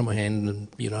glass of wine in my hand, and,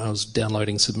 I was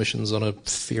downloading submissions on a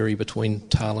ferry between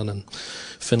Tallinn and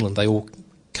Finland. They all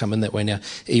come in that way now.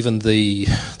 Even the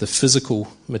physical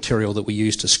material that we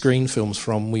used to screen films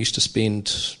from, we used to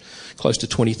spend close to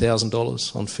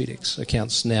 $20,000 on FedEx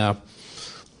accounts. Now,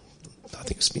 I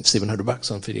think I spent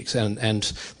 $700 on FedEx,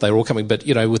 and they're all coming. But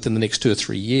within the next 2 or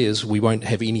 3 years, we won't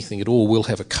have anything at all. We'll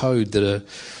have a code that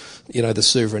the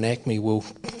server in Acme will,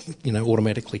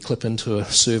 automatically clip into a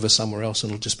server somewhere else,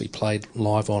 and it'll just be played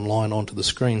live online onto the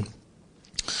screen.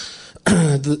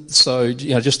 So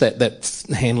just that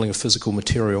handling of physical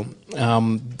material.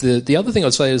 The other thing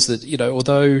I'd say is that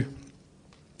although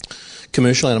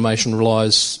commercial animation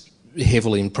relies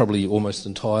heavily and probably almost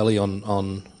entirely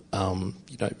on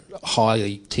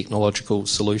highly technological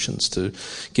solutions to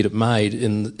get it made,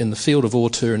 in the field of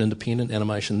auteur and independent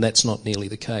animation, that's not nearly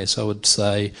the case. I would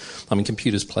say,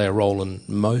 computers play a role in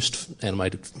most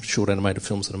short animated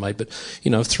films that are made, but,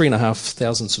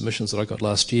 3,500 submissions that I got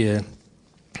last year,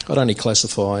 I'd only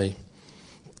classify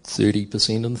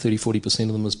 30% of them, 40%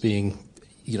 of them as being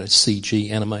CG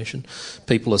animation.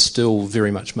 People are still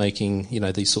very much making,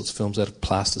 these sorts of films out of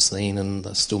plasticine, and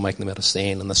they're still making them out of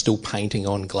sand, and they're still painting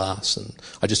on glass. And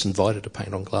I just invited a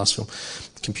paint on glass film.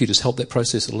 Computers help that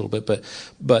process a little bit,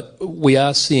 but we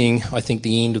are seeing, I think,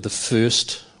 the end of the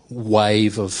first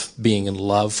wave of being in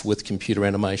love with computer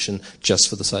animation just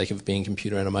for the sake of being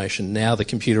computer animation. Now the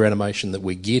computer animation that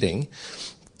we're getting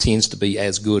tends to be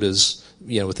as good as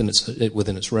within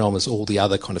its realm as all the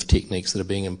other kind of techniques that are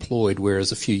being employed.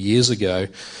 Whereas a few years ago,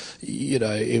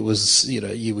 it was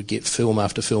you would get film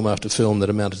after film after film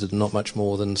that amounted to not much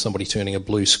more than somebody turning a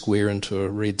blue square into a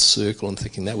red circle and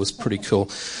thinking that was pretty cool.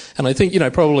 And I think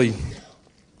probably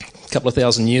a couple of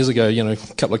thousand years ago, a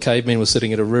couple of cavemen were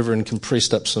sitting at a river and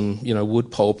compressed up some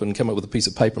wood pulp and come up with a piece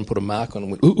of paper and put a mark on it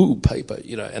and went ooh paper,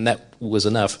 and that was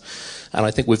enough. And I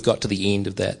think we've got to the end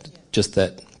of that, just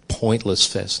that pointless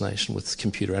fascination with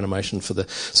computer animation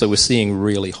so we're seeing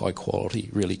really high quality,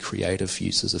 really creative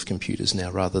uses of computers now,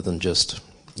 rather than just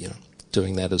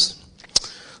doing that as.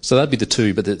 So that'd be the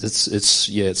two, but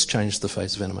it's changed the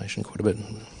face of animation quite a bit.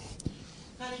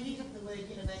 Carly, you have the word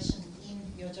innovation in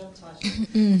your job title.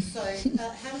 So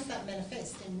how does that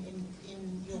manifest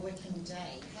in your working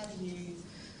day? How do you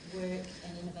work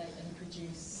and innovate and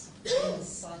produce in this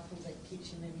cycle that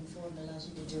keeps you moving forward and allows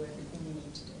you to do everything you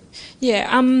need to do? Yeah,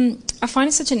 I find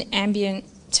it such an ambient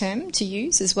term to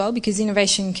use as well, because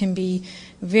innovation can be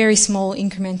very small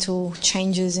incremental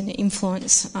changes and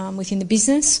influence within the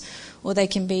business, or they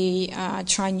can be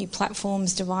trying new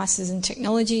platforms, devices and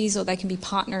technologies, or they can be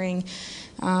partnering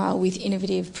with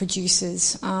innovative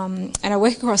producers. And I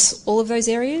work across all of those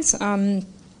areas.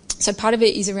 So part of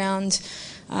it is around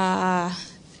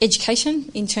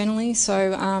education internally,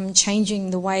 so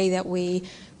changing the way that we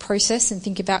process and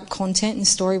think about content and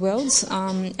story worlds,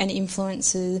 and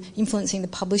influencing the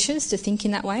publishers to think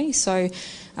in that way. So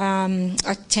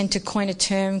I tend to coin a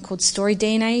term called story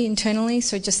DNA internally,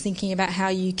 so just thinking about how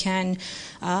you can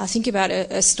think about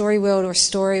a story world or a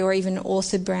story or even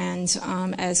author brands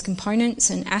as components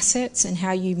and assets, and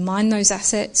how you mine those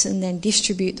assets and then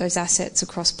distribute those assets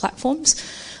across platforms.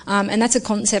 And that's a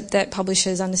concept that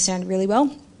publishers understand really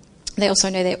well. They also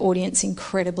know their audience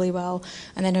incredibly well,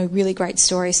 and they know really great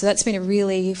stories. So that's been a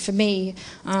really, for me,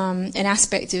 an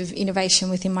aspect of innovation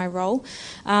within my role.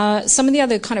 Some of the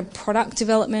other kind of product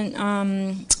development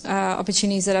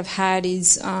opportunities that I've had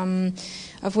is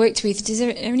I've worked with, does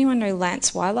anyone know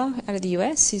Lance Weiler out of the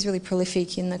US? He's really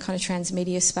prolific in the kind of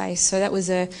transmedia space. So that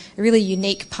was a really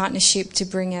unique partnership to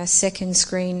bring a second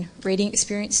screen reading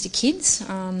experience to kids.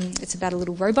 It's about a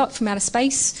little robot from outer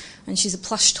space, and she's a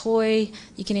plush toy.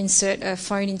 You can insert a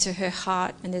phone into her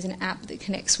heart, and there's an app that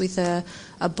connects with a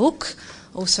book.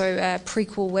 Also a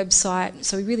prequel website.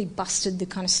 So we really busted the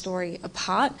kind of story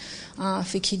apart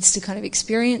for kids to kind of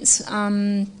experience.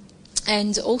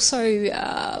 And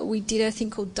also we did a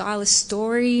thing called Dial a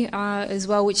Story as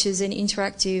well, which is an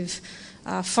interactive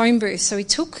phone booth. So we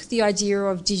took the idea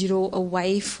of digital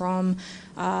away from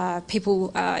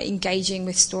people engaging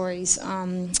with stories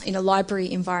in a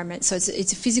library environment. So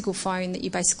it's a physical phone that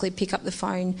you basically pick up the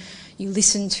phone, you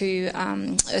listen to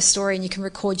a story, and you can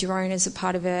record your own as a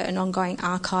part of an ongoing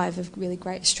archive of really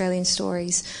great Australian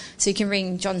stories. So you can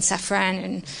ring John Safran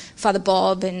and Father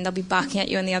Bob, and they'll be barking at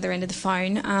you on the other end of the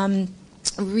phone.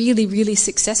 Really, really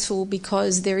successful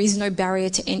because there is no barrier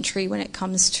to entry when it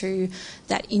comes to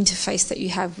that interface that you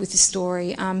have with the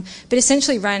story. But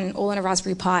essentially ran all on a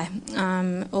Raspberry Pi,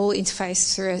 all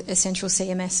interfaced through a central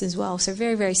CMS as well. So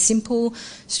very, very simple,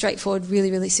 straightforward,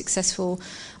 really, really successful.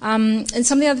 And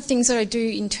some of the other things that I do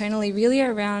internally really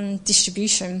are around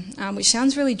distribution, which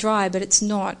sounds really dry, but it's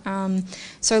not.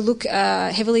 So I look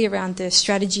heavily around the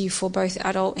strategy for both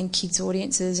adult and kids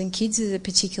audiences, and kids is a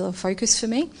particular focus for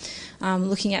me.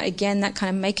 Looking at, again, that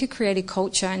kind of maker-created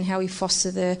culture and how we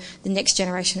foster the next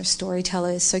generation of storytellers.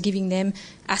 So giving them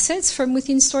assets from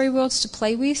within story worlds to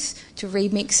play with, to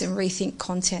remix and rethink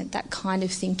content. That kind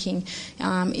of thinking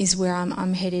is where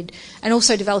I'm headed. And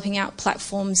also developing out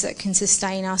platforms that can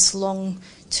sustain us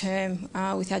long-term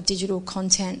with our digital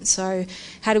content. So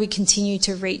how do we continue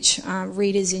to reach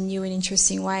readers in new and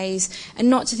interesting ways? And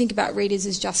not to think about readers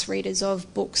as just readers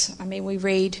of books. I mean, we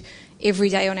read every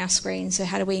day on our screen, so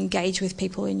how do we engage with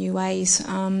people in new ways?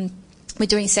 We're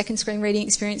doing second screen reading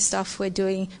experience stuff. We're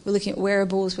looking at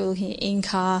wearables. We're looking at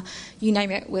in-car. You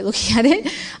name it, we're looking at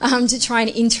it to try and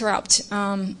interrupt,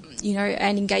 and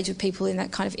engage with people in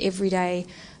that kind of everyday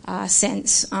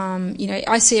sense.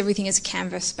 I see everything as a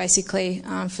canvas, basically,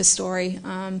 for story,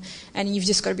 and you've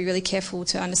just got to be really careful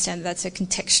to understand that that's a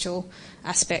contextual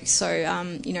aspect.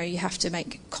 So, you have to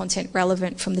make content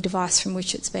relevant from the device from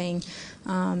which it's being,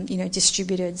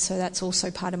 distributed. So that's also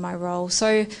part of my role.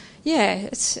 So, yeah,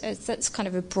 that's kind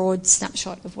of a broad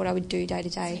snapshot of what I would do day to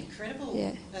day. It's incredible.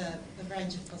 Yeah. The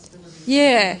range of possibilities.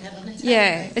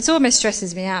 Yeah, it almost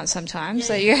stresses me out sometimes.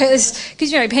 Yeah.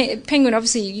 Because Penguin.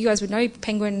 Obviously, you guys would know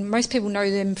Penguin. Most people know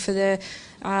them for the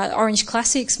Orange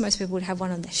Classics. Most people would have one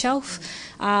on their shelf.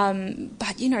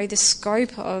 But the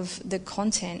scope of the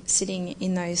content sitting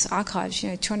in those archives.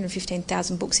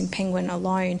 215,000 books in Penguin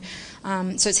alone.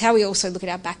 So it's how we also look at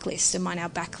our backlist and mine our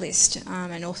backlist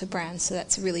and author brands. So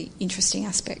that's a really interesting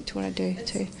aspect to what I do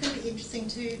too. It's really interesting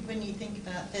too when you think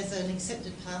about there's an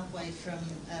accepted pathway from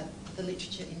the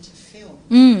literature into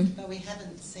film, but we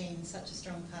haven't seen such a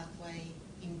strong pathway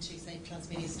into, say,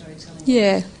 transmedia storytelling.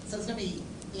 Yeah. So it's going to be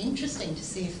interesting to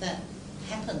see if that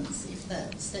happens, if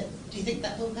that step. Do you think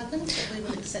that will happen? That we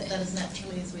will accept that as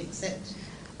naturally as we accept?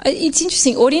 It's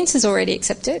interesting. Audiences already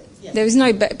accept it. Yeah. There is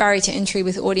no barrier to entry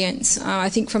with audience. I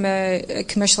think from a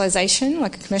commercialisation,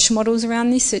 like a commercial models around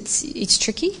this, it's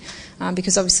tricky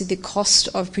because obviously the cost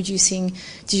of producing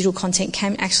digital content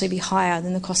can actually be higher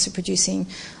than the cost of producing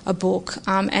a book.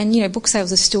 And book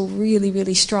sales are still really,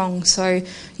 really strong. So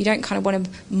you don't kind of want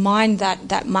to mine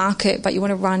that market, but you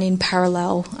want to run in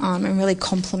parallel and really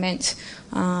complement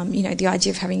the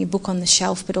idea of having a book on the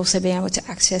shelf, but also being able to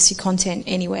access your content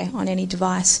anywhere on any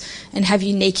device and have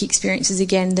unique experiences,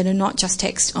 again, that are and not just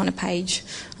text on a page.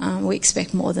 We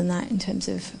expect more than that in terms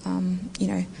of,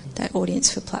 that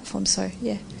audience for platforms. So,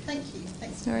 yeah. Thank you.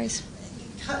 Thanks. No worries.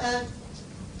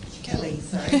 Kelly,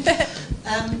 sorry.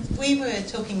 We were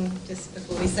talking just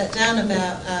before we sat down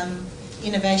about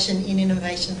innovation in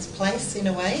innovation's place, in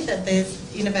a way, that there's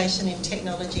innovation in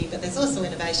technology, but there's also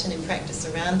innovation in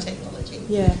practice around technology.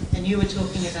 Yeah. And you were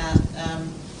talking about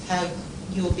how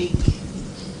your big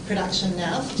production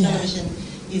now for television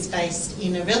is based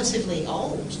in a relatively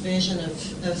old version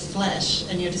of Flash,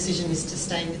 and your decision is to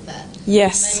stay with that.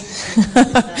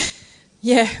 Yes.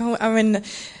 Yeah, I mean,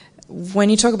 when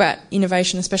you talk about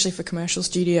innovation, especially for commercial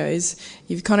studios,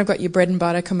 you've kind of got your bread and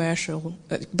butter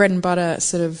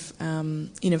sort of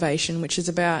innovation, which is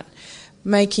about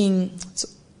making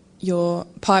your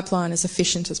pipeline as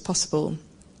efficient as possible.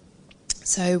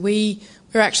 So we're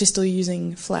actually still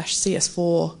using Flash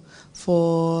CS4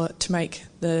 to make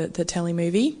the telly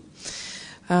movie.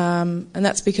 And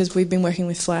that's because we've been working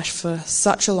with Flash for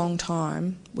such a long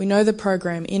time. We know the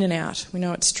program in and out. We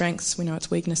know its strengths, we know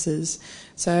its weaknesses.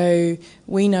 So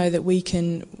we know that we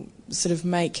can sort of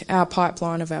make our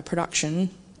pipeline of our production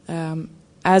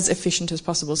as efficient as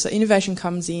possible. So innovation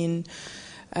comes in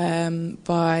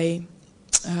by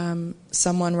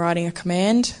someone writing a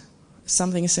command,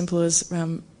 something as simple as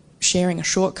sharing a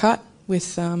shortcut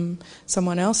with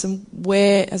someone else. And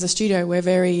as a studio, we're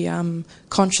very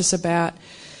conscious about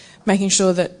making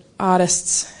sure that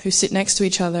artists who sit next to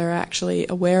each other are actually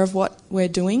aware of what we're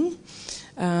doing,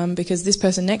 because this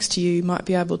person next to you might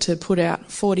be able to put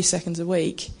out 40 seconds a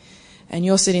week, and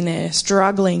you're sitting there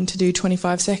struggling to do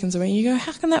 25 seconds a week. You go,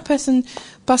 how can that person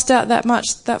bust out that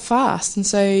much that fast? And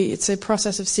so it's a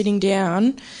process of sitting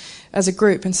down as a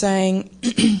group and saying,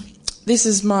 this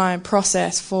is my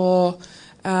process for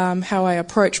how I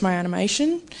approach my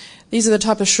animation. These are the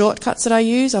type of shortcuts that I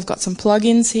use. I've got some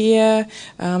plugins here.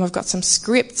 I've got some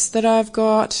scripts that I've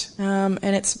got,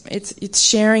 and it's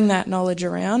sharing that knowledge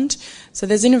around. So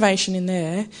there's innovation in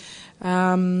there,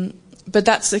 but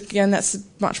that's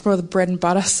much more the bread and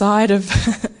butter side of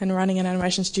and running an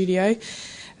animation studio.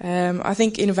 I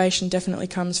think innovation definitely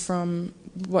comes from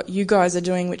what you guys are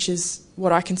doing, which is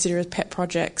what I consider as pet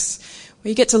projects, where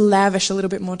you get to lavish a little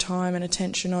bit more time and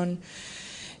attention on,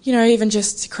 even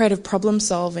just creative problem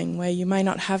solving, where you may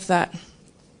not have that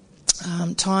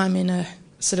time in a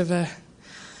sort of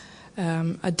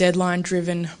a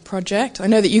deadline-driven project. I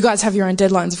know that you guys have your own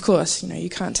deadlines, of course. You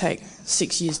can't take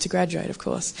 6 years to graduate, of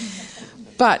course.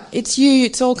 But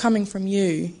it's all coming from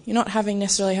you. You're not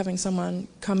necessarily having someone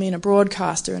come in, a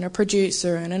broadcaster and a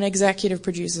producer and an executive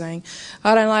producer saying,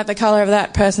 I don't like the colour of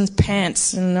that person's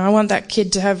pants and I want that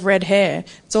kid to have red hair.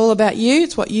 It's all about you.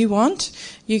 It's what you want.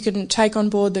 You can take on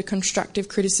board the constructive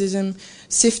criticism,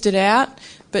 sift it out.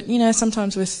 But,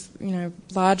 sometimes with,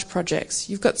 large projects,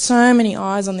 you've got so many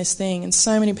eyes on this thing and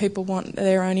so many people want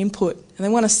their own input and they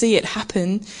want to see it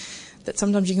happen that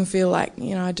sometimes you can feel like,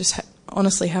 I just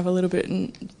honestly have a little bit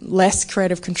less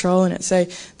creative control in it. So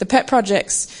the pet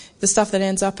projects, the stuff that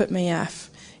ends up at MEAF,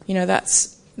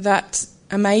 that's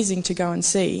amazing to go and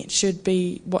see. It should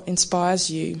be what inspires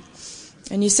you.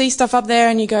 And you see stuff up there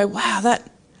and you go, wow,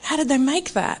 how did they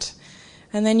make that?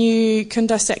 And then you can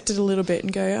dissect it a little bit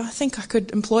and go, I think I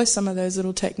could employ some of those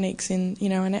little techniques in,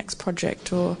 an X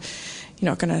project. Or you're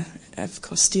not going to, of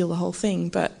course, steal the whole thing.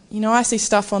 But, I see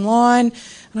stuff online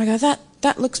and I go,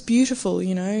 that looks beautiful,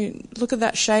 Look at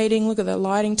that shading, look at the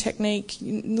lighting technique,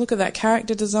 look at that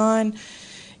character design.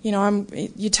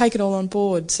 You take it all on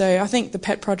board. So I think the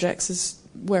pet projects is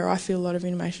where I feel a lot of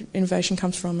innovation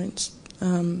comes from. It's,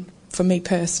 for me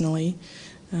personally,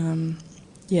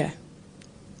 yeah.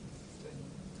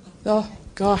 Oh,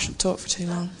 gosh, I've talked for too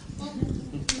long. Well,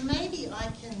 maybe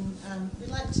I can, I'd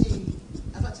like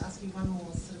to ask you one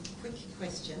more sort of quick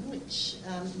question, which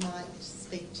might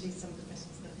speak to some of the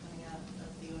questions that are coming out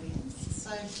of the audience. So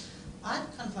I'd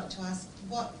kind of like to ask,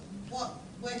 what work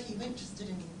are you interested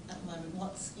in at the moment?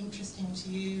 What's interesting to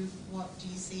you? What do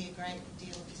you see a great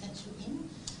deal of potential in?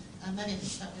 Maybe I can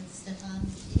start with Stefan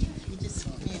here. If you just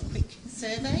give me a quick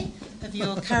survey of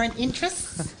your current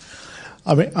interests.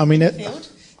 I mean,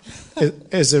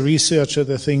 as a researcher,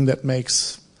 the thing that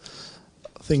makes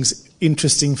things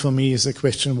interesting for me is the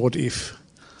question, what if?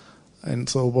 And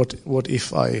so what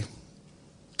if I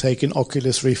take an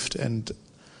Oculus Rift and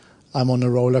I'm on a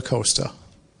roller coaster?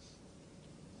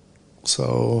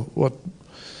 So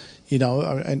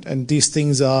and these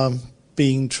things are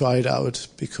being tried out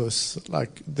because,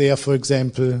 like there, for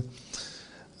example,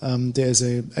 there's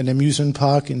an amusement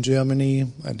park in Germany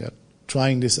and they're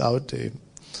trying this out. They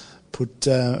put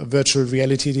a virtual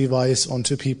reality device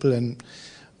onto people, and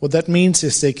What that means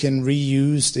is they can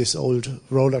reuse this old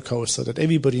roller coaster that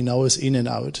everybody knows in and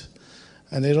out,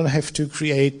 and they don't have to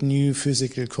create new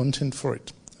physical content for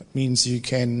it. That means you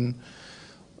can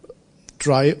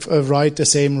ride the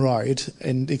same ride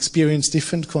and experience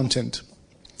different content.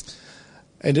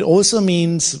 And it also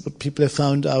means, what people have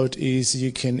found out, is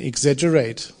you can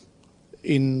exaggerate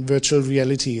in virtual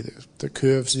reality the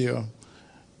curves you're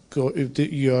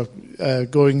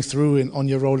going through on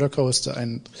your roller coaster.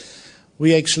 And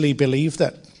we actually believe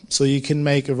that. So you can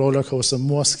make a roller coaster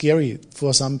more scary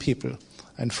for some people,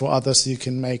 and for others you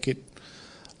can make it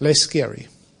less scary.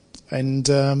 And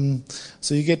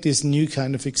so you get these new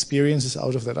kind of experiences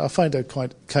out of that. I find that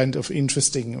quite kind of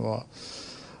interesting.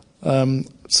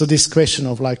 So this question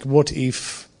of like, what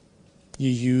if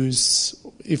you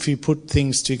put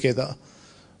things together,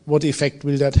 what effect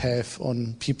will that have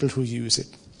on people who use it?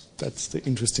 That's the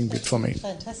interesting bit for me.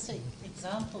 Fantastic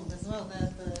example as well.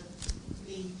 The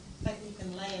fact that you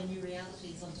can layer new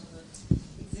realities onto the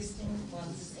existing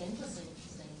ones is endlessly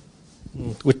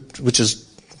interesting. Which is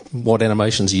what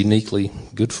animation's uniquely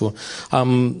good for.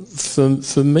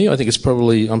 For me, I think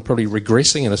I'm probably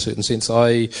regressing in a certain sense.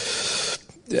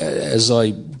 As I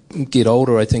get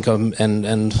older, I think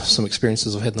and some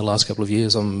experiences I've had in the last couple of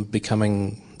years, I'm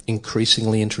becoming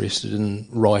increasingly interested in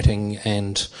writing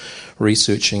and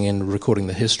researching and recording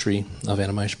the history of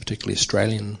animation, particularly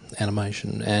Australian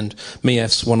animation. And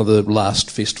MEAF's one of the last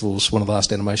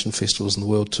animation festivals in the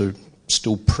world to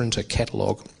still print a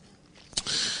catalogue.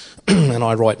 And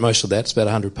I write most of that. It's about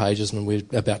 100 pages, and we're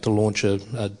about to launch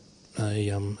a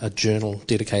journal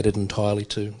dedicated entirely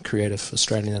to creative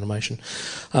Australian animation.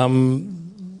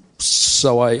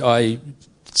 So I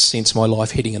sense my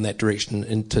life heading in that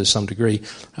direction to some degree.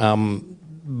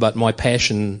 But my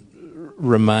passion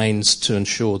remains to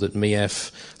ensure that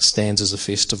MEAF stands as a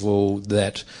festival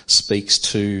that speaks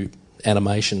to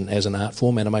animation as an art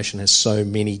form. Animation has so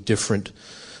many different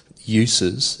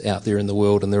uses out there in the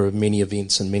world, and there are many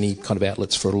events and many kind of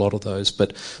outlets for a lot of those,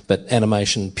 but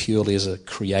animation purely as a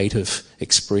creative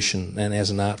expression and as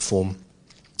an art form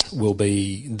will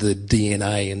be the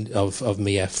DNA of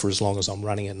MEAF for as long as I'm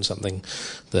running it, and something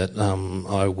that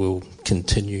I will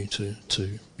continue to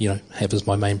have as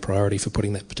my main priority for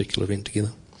putting that particular event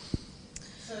together.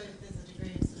 So there's a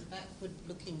degree of sort of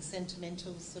backward-looking,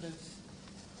 sentimental, sort of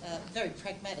very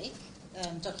pragmatic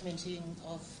documenting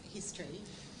of history.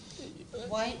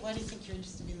 Why do you think you're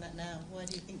interested in that now? Why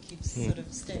do you think you've sort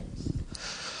of stepped?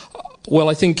 Well,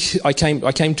 I think I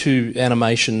came to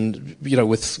animation,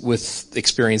 with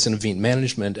experience in event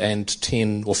management, and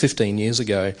 10 or 15 years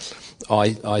ago,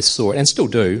 I saw it, and still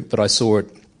do, but I saw it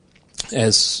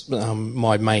as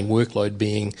my main workload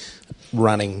being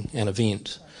running an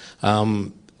event.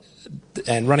 And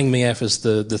running MEAF is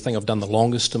the thing I've done the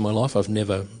longest in my life. I've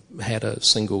never had a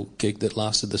single gig that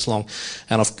lasted this long,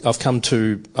 and I've come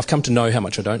to know how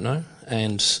much I don't know,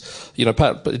 and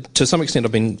to some extent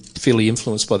I've been fairly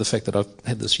influenced by the fact that I've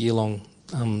had this year-long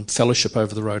fellowship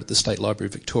over the road at the State Library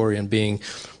of Victoria, and being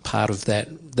part of that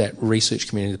research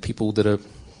community, the people that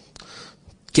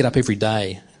get up every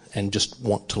day and just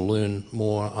want to learn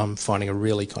more. I'm finding a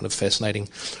really kind of fascinating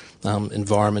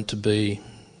environment to be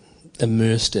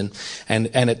immersed in, and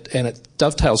it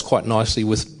dovetails quite nicely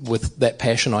with that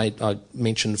passion I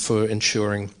mentioned for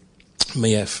ensuring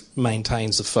MEAF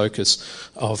maintains the focus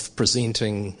of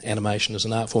presenting animation as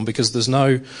an art form, because there's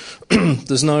no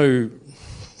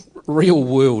real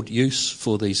world use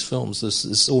for these films.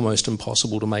 It's almost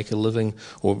impossible to make a living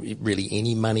or really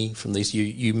any money from these.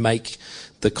 You make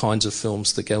the kinds of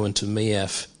films that go into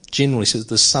MEAF. Generally, so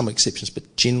there's some exceptions,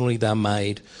 but generally they're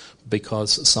made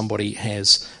because somebody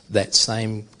has that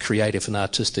same creative and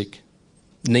artistic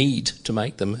need to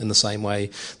make them, in the same way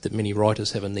that many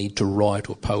writers have a need to write,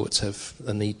 or poets have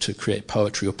a need to create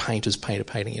poetry, or painters paint a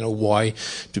painting. Why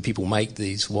do people make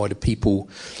these? Why do people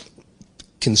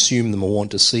consume them or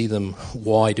want to see them?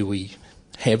 Why do we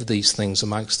have these things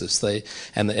amongst us?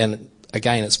 And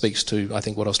again, it speaks to, I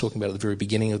think, what I was talking about at the very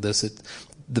beginning of this.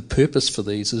 The purpose for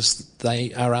these is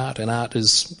they are art, and art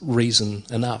is reason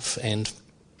enough. And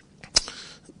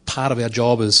part of our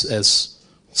job as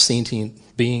sentient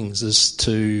beings is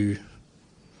to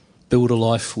build a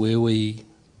life where we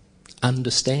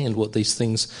understand what these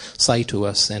things say to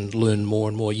us and learn more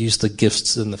and more, use the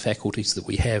gifts and the faculties that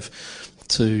we have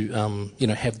to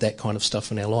have that kind of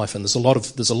stuff in our life. And there's a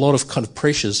lot of kind of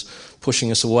pressures pushing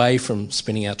us away from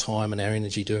spending our time and our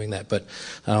energy doing that. But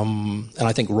and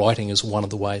I think writing is one of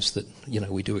the ways that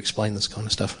we do explain this kind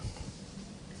of stuff.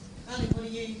 Carly, what are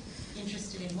you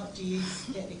interested in? What do you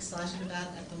get excited about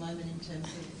at the moment in terms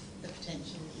of the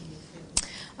potential in your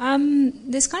field?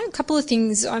 There's kind of a couple of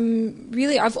things.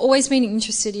 I've always been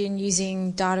interested in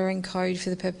using data and code for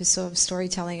the purpose of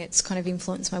storytelling. It's kind of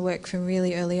influenced my work from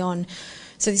really early on.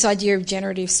 So this idea of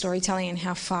generative storytelling and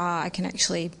how far I can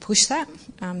actually push that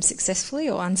successfully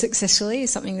or unsuccessfully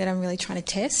is something that I'm really trying to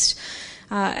test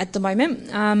at the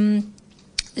moment.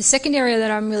 The second area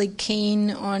that I'm really keen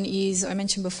on is, I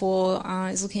mentioned before,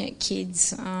 is looking at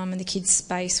kids and the kids'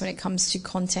 space when it comes to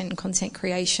content and content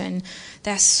creation.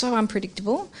 They're so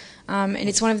unpredictable, and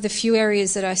it's one of the few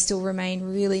areas that I still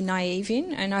remain really naive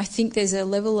in, and I think there's a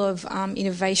level of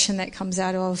innovation that comes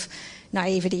out of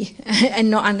naivety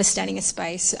and not understanding a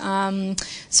space.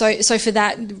 So for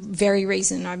that very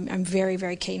reason, I'm very,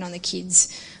 very keen on the kids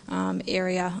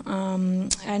area.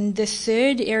 And the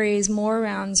third area is more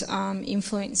around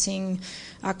influencing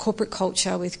corporate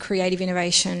culture with creative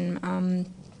innovation,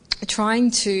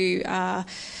 trying to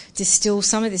distill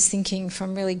some of this thinking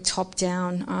from really top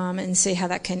down and see how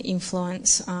that can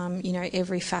influence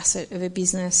every facet of a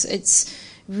business. It's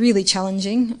really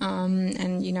challenging,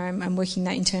 and I'm working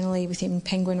that internally within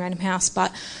Penguin Random House,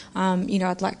 but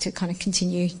I'd like to kind of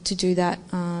continue to do that,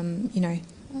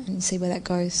 and see where that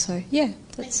goes. So yeah,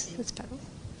 that's about it.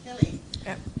 Kelly.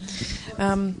 Yeah.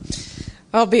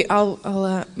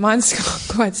 Mine's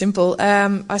quite simple.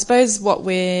 I suppose what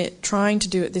we're trying to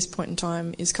do at this point in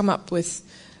time is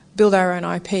build our own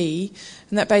IP,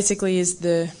 and that basically is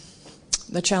the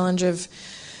challenge of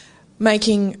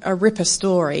making a ripper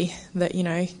story that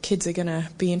kids are going to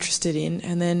be interested in,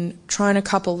 and then trying to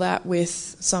couple that with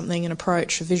something, an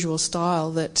approach, a visual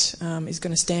style that is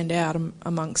going to stand out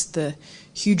amongst the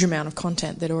huge amount of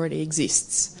content that already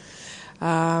exists,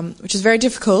 which is very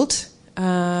difficult,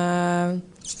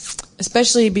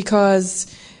 especially because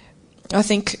I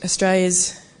think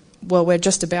we're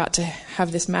just about to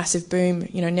have this massive boom.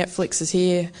 Netflix is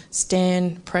here,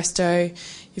 Stan, Presto,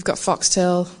 you've got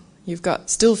Foxtel. You've got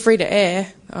still free to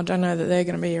air. I don't know that they're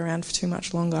going to be around for too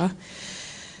much longer.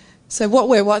 So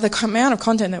the amount of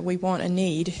content that we want and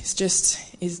need is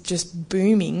just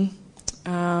booming.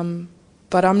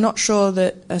 But I'm not sure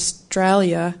that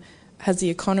Australia has the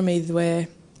economy where,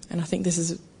 and I think this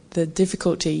is the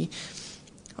difficulty,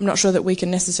 I'm not sure that we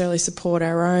can necessarily support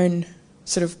our own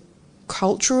sort of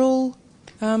cultural,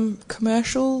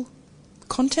 commercial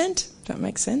content. If that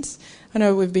makes sense. I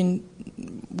know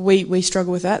we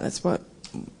struggle with that. That's what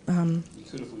you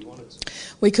could if we wanted to.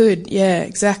 We could, yeah,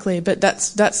 exactly. But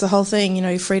that's the whole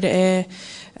thing, free to air,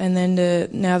 and then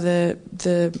now the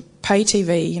pay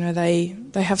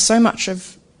TV. They have so much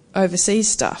of overseas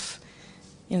stuff.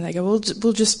 They go, we'll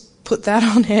just put that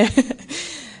on air.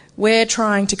 We're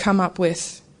trying to come up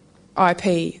with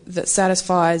IP that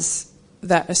satisfies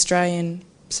that Australian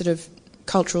sort of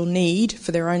cultural need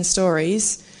for their own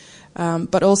stories,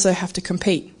 but also have to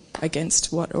compete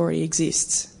against what already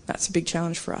exists. That's a big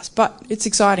challenge for us, but it's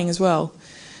exciting as well.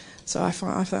 So I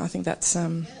think that's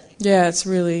that's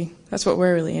what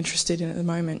we're really interested in at the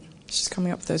moment. It's just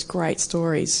coming up with those great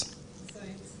stories. So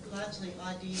it's largely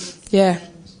ideas Yeah.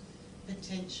 and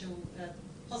potential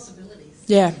possibilities.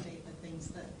 Yeah. For things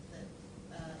that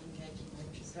are engaging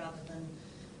interest rather than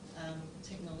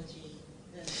technology.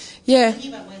 Yeah.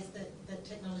 Thinking about ways that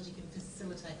technology can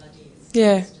facilitate ideas.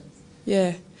 Yeah. For instance.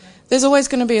 Yeah. There's always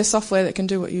going to be a software that can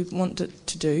do what you want it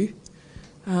to do.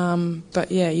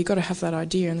 But yeah, you've got to have that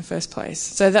idea in the first place.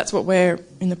 So that's what we're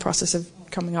in the process of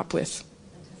coming up with.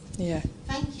 Fantastic. Yeah.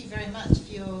 Thank you very much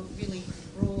for your really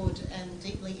broad and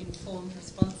deeply informed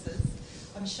responses.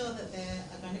 I'm sure that there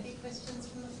are going to be questions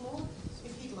from the floor.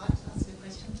 If you'd like to ask a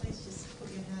question, please just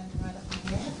put your hand right up in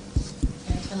the air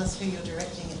and tell us who you're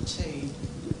directing it to.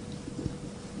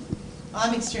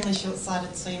 I'm extremely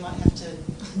short-sighted, so you might have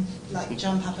to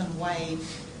jump up and wave.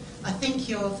 I think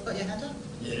you've got your hand up?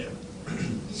 Yeah.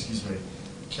 Excuse me.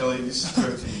 Kelly, this is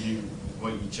directed to you,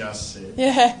 what you just said.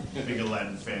 Yeah. Big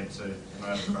Aladdin fan too, and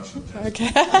I have a crush on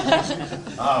Jess.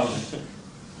 Okay.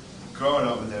 Growing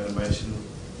up with animation,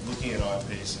 looking at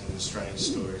IPs and Australian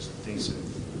stories and things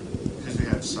that, because we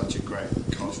have such a great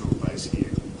cultural base here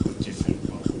with different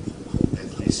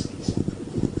ethnicities,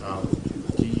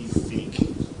 do you think,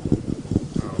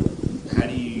 how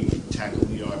do you tackle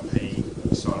the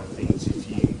IP side of things if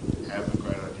you have a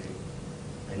great idea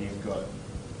and you've got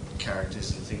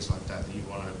characters and things like that you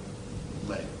want to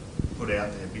put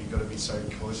out there, but you've got to be so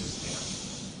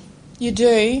cautious now? You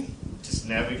do. Just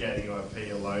navigating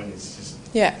IP alone is just...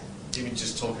 Yeah. Even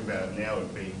just talking about it now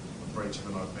would be a breach of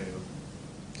an IP.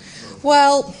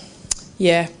 Well,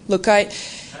 yeah. Look, there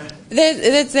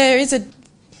is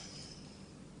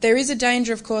a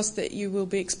danger, of course, that you will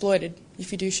be exploited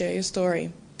if you do share your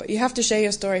story. but you have to share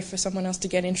your story for someone else to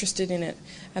get interested in it.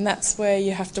 And that's where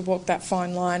you have to walk that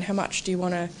fine line. How much do you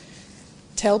want to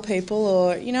tell people?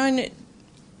 Or, you know,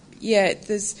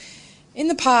 there's, in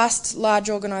the past, large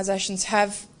organisations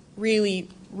have really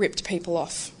ripped people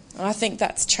off. And I think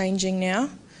that's changing now,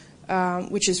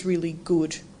 which is really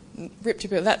good. Ripped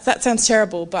people, that sounds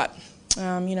terrible, but,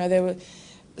 you know, there were,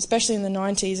 especially in the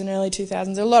 90s and early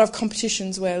 2000s, there were a lot of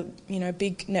competitions where, you know,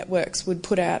 big networks would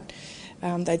put out,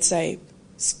 they'd say,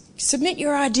 submit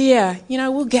your idea, you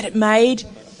know, we'll get it made.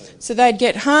 So they'd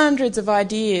get hundreds of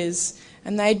ideas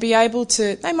and they'd be able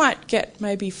to, they might get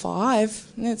maybe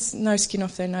 5, and it's no skin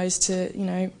off their nose to, you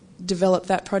know, develop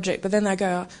that project. But then they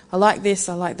go, I like this,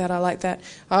 I like that, I like that,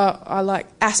 I like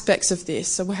aspects of this,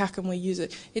 so how can we use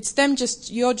it? It's them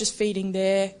you're just feeding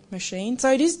their machine.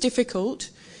 So it is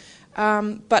difficult,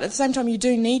 but at the same time you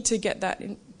do need to get that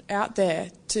out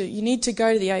there. You need to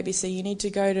go to the ABC, you need to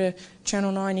go to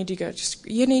Channel 9,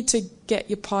 you need to get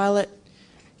your pilot,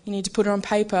 you need to put it on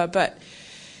paper.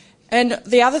 And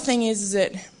the other thing is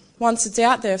that once it's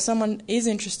out there, if someone is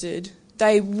interested,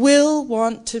 they will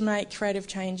want to make creative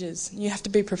changes. You have to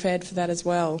be prepared for that as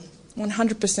well,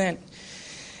 100%.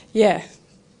 Yeah.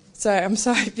 So I'm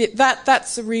sorry,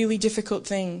 that's a really difficult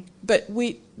thing. But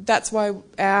that's why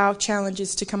our challenge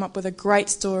is to come up with a great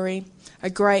story, a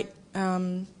great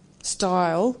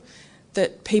style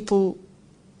that people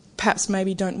perhaps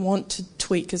maybe don't want to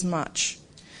tweak as much.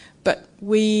 But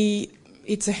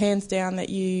it's a hands down that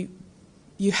you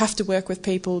have to work with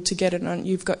people to get it on.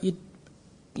 You've got your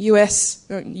your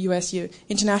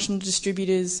international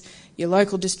distributors, your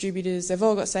local distributors, they've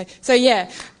all got to say. So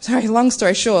long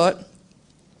story short,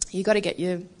 you've got to get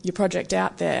your project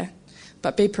out there,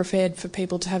 but be prepared for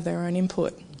people to have their own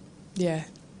input. Yeah.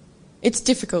 It's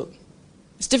difficult.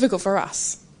 It's difficult for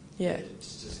us. Yeah.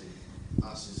 It's just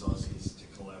us as Aussies to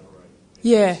collaborate.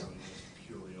 Yeah.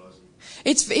 Purely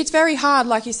Aussie. It's very hard,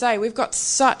 like you say. We've got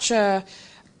such a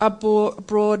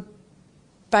broad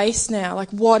base now. Like,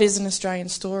 what is an Australian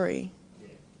story?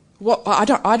 What I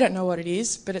don't know what it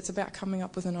is, but it's about coming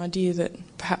up with an idea that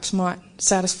perhaps might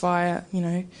satisfy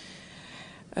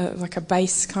like a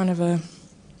base kind of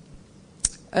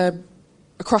a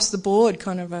across the board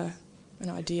kind of an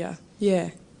idea.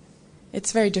 Yeah,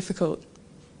 it's very difficult.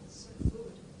 So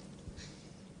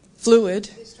Fluid.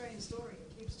 The Australian story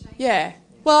keeps changing. Yeah.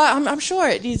 Well, I'm sure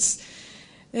it is.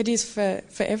 It is for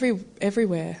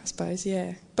everywhere, I suppose.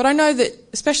 Yeah. But I know that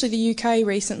especially the UK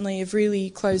recently have really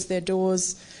closed their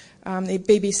doors. The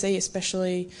BBC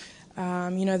especially,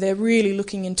 they're really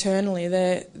looking internally.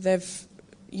 They've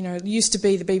used to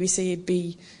be the BBC would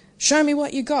be, show me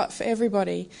what you got for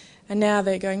everybody, and now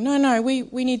they're going, no, we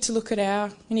need to look at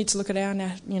our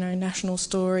national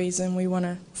stories, and we want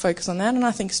to focus on that. And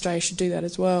I think Australia should do that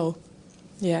as well.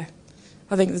 Yeah,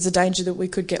 I think there's a danger that we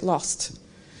could get lost.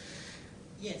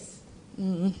 Yes.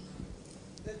 Mm.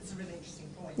 That's a really interesting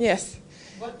point. Yes.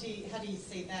 How do you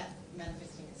see that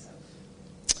manifesting itself?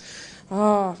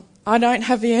 Oh, I don't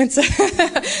have the answer.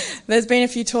 There's been a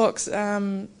few talks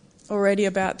already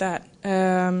about that.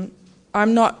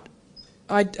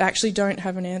 I actually don't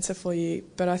have an answer for you,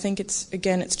 but I think it's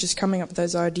just coming up with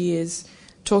those ideas,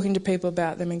 talking to people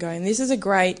about them and going, this is a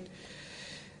great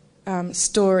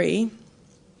story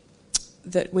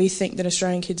that we think that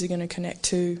Australian kids are going to connect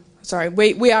to. Sorry,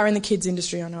 we are in the kids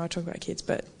industry. I know I talk about kids,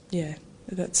 but yeah,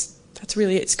 that's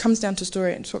really it. It comes down to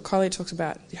story. It's what Kylie talks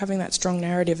about, having that strong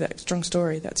narrative, that strong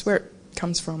story. That's where it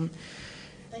comes from.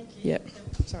 Thank you. Yeah.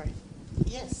 Sorry.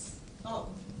 Yes. Oh.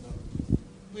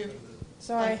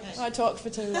 Sorry, okay. I talked for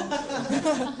too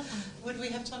long. Would we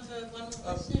have time for one more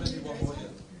question? Maybe one more,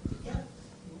 yeah.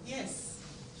 Yes.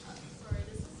 Sorry,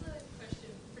 this is a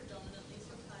question predominantly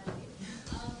for Kylie.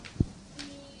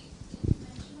 You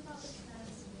mentioned about the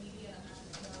transmedia,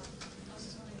 and I was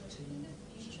just wondering, in the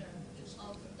future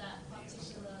of that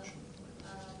particular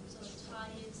sort of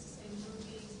tie-ins to say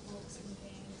movies, books, and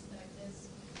games, there's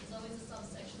always a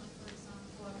subsection. Like, for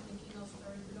example, I'm thinking of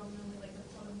very predominantly like the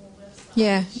Pottermore website.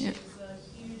 Yeah.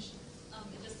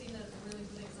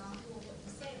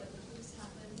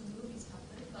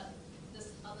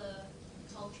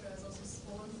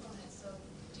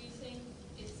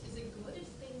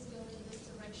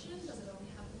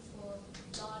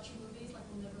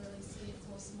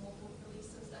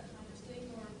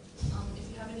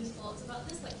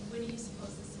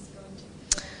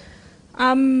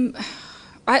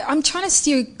 I'm trying to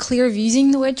steer clear of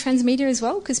using the word transmedia as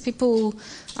well, because people,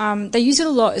 they use it a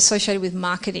lot associated with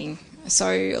marketing. So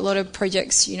a lot of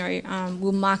projects,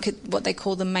 will market what they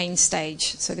call the main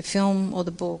stage, so the film or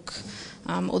the book.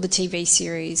 or the TV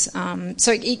series.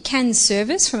 So it can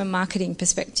service from a marketing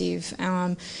perspective,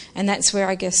 and that's where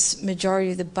I guess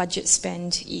majority of the budget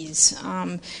spend is.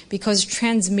 Because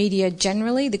transmedia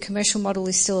generally, the commercial model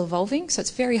is still evolving, so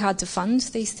it's very hard to fund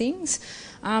these things.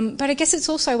 But I guess it's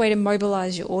also a way to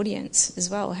mobilise your audience as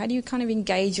well. How do you kind of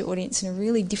engage your audience in a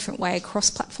really different way across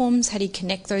platforms? How do you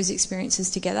connect those experiences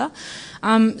together?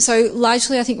 So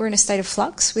largely I think we're in a state of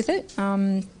flux with it.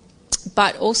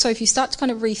 But also if you start to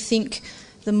kind of rethink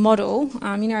the model,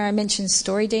 I mentioned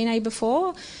Story DNA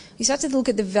before, you start to look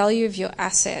at the value of your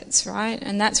assets, right?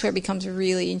 And that's where it becomes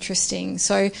really interesting.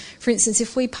 So, for instance,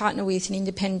 if we partner with an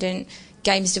independent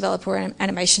games developer or an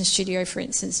animation studio, for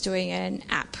instance, doing an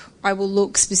app, I will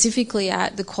look specifically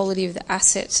at the quality of the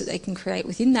assets that they can create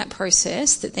within that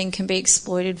process that then can be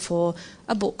exploited for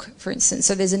a book, for instance.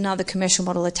 So there's another commercial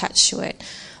model attached to it.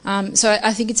 So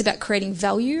I think it's about creating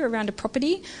value around a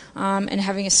property and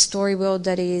having a story world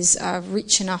that is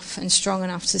rich enough and strong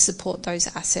enough to support those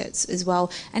assets as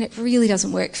well. And it really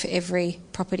doesn't work for every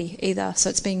property either.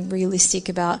 So it's being realistic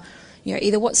about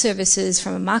either what services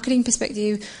from a marketing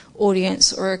perspective,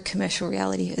 audience, or a commercial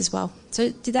reality as well. So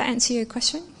did that answer your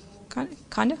question?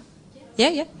 Kind of?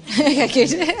 Yeah. Okay, good.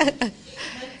 So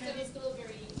it's still a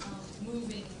very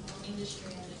moving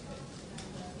industry, and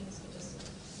things can just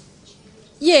change.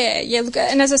 Yeah. Look,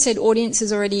 and as I said,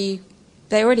 audiences already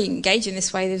engage in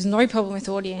this way. There's no problem with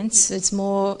audience. It's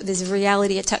more there's a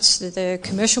reality attached to the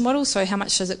commercial model. So how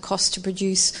much does it cost to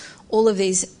produce all of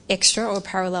these extra or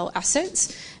parallel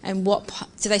assets, and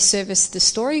do they service the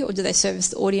story, or do they service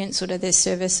the audience, or do they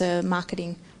service a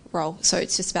marketing role? So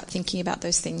it's just about thinking about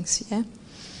those things. Yeah.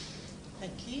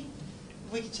 Thank you.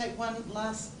 We can take one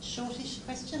last shortish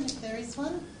question if there is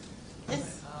one.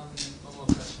 Yes. One more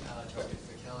question, directed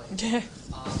for Kelly. Yeah.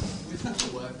 With all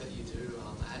the work that you do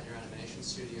at your animation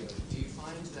studio, do you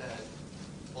find that,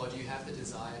 or do you have the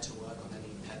desire to work on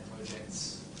any pet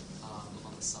projects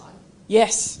on the side?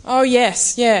 Yes. Oh,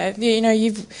 yes. Yeah.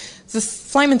 The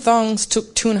Flame and Thongs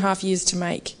took 2.5 years to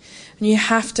make, and you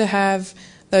have to have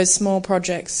those small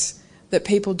projects that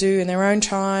people do in their own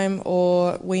time,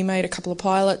 or we made a couple of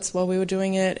pilots while we were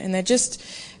doing it, and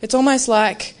it's almost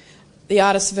like the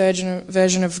artist's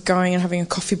version of going and having a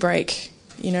coffee break.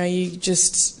 You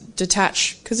just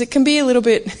detach, because it can be a little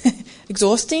bit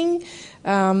exhausting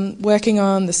working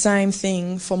on the same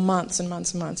thing for months and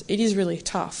months and months. It is really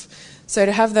tough. So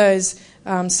to have those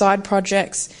side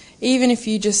projects, even if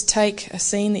you just take a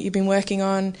scene that you've been working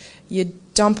on, you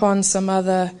dump on some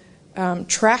other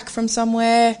track from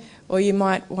somewhere, or you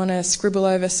might want to scribble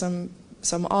over some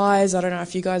eyes. I don't know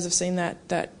if you guys have seen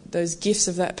those GIFs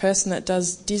of that person that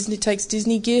takes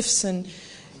Disney GIFs, and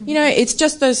it's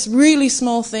just those really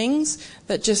small things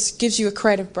that just gives you a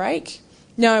creative break.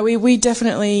 No, we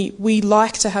definitely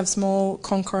like to have small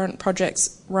concurrent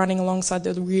projects running alongside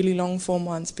the really long form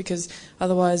ones, because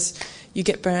otherwise you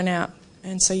get burnout,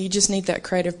 and so you just need that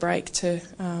creative break to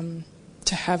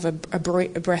have a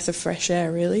breath of fresh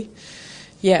air, really.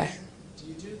 Yeah. Do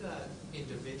you do that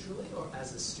individually or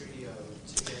as a studio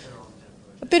together on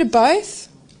that project? A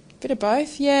bit of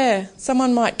both, yeah.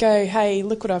 Someone might go, hey,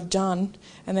 look what I've done,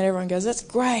 and then everyone goes, that's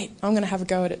great, I'm going to have a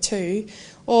go at it too.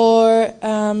 Or,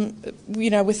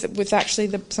 with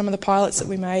actually some of the pilots that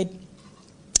we made,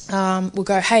 we'll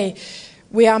go, hey,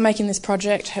 we are making this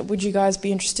project, would you guys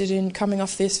be interested in coming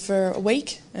off this for a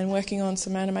week and working on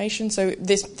some animation? So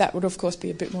that would of course be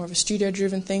a bit more of a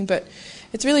studio-driven thing, but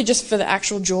it's really just for the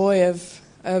actual joy of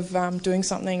doing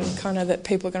something kind of that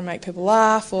people are going to make people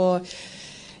laugh, or,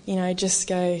 just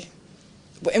go.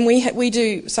 And we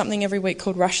do something every week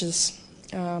called rushes.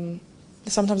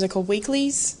 Sometimes they're called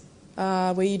weeklies,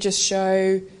 where you just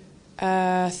show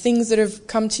things that have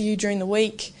come to you during the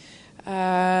week,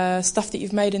 stuff that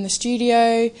you've made in the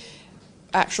studio,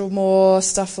 actual more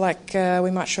stuff like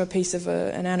we might show a piece of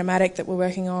an animatic that we're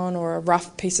working on, or a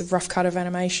piece of rough cut of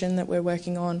animation that we're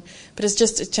working on. But it's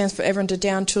just a chance for everyone to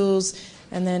down tools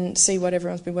and then see what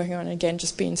everyone's been working on, and again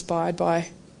just be inspired by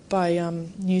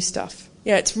new stuff.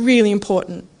 Yeah, it's really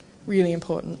important, really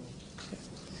important.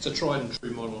 It's a tried and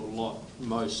true model.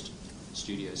 Most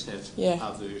studios have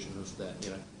a version of that.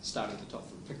 Starting at the top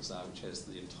from Pixar, which has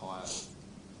the entire,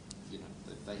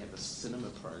 they have a cinema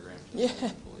program for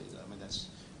employees. I mean, that's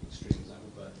extreme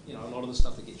example, but a lot of the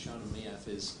stuff that gets shown in MEAF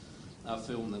is a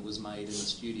film that was made in the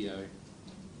studio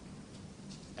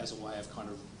as a way of kind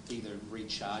of either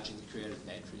recharging the creative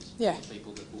batteries for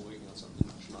people that were working on something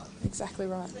much larger. Exactly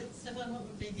right. So what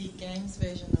would be the games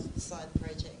version of the side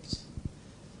project?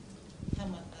 How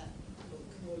might that look?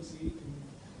 Well, you can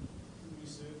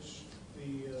research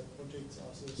the project projects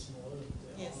are so small, and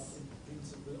they Yes. are in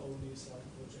principle only side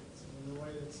projects. And in a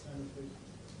way, that's kind of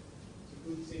a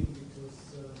good thing, because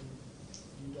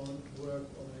you don't work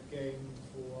on a game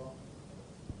for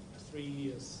 3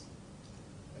 years,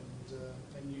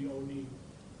 and you only,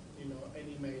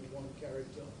 animate one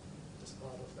character as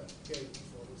part of that game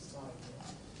for this time,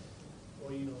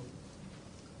 or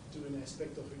do an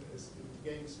aspect of it as in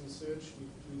games research. We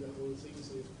do the whole thing,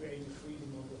 so you have creative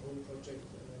freedom on the whole project,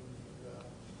 and then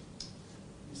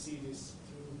you see this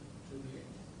through to the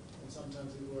end. And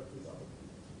sometimes we work with other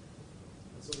people,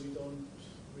 and so we don't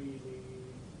really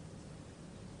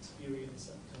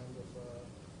experience that kind of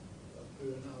a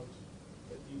burnout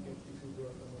that you get if you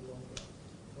work on a longer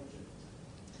project.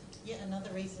 Yet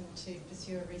another reason to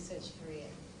pursue a research career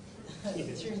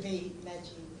through the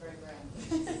MAGI program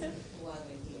while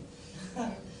we're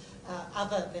here,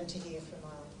 other than to hear from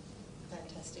our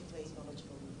fantastically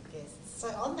knowledgeable guests. So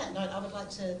on that note, I would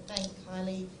like to thank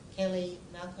Kylie, Kelly,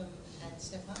 Malcolm and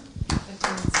Stefan for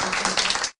coming.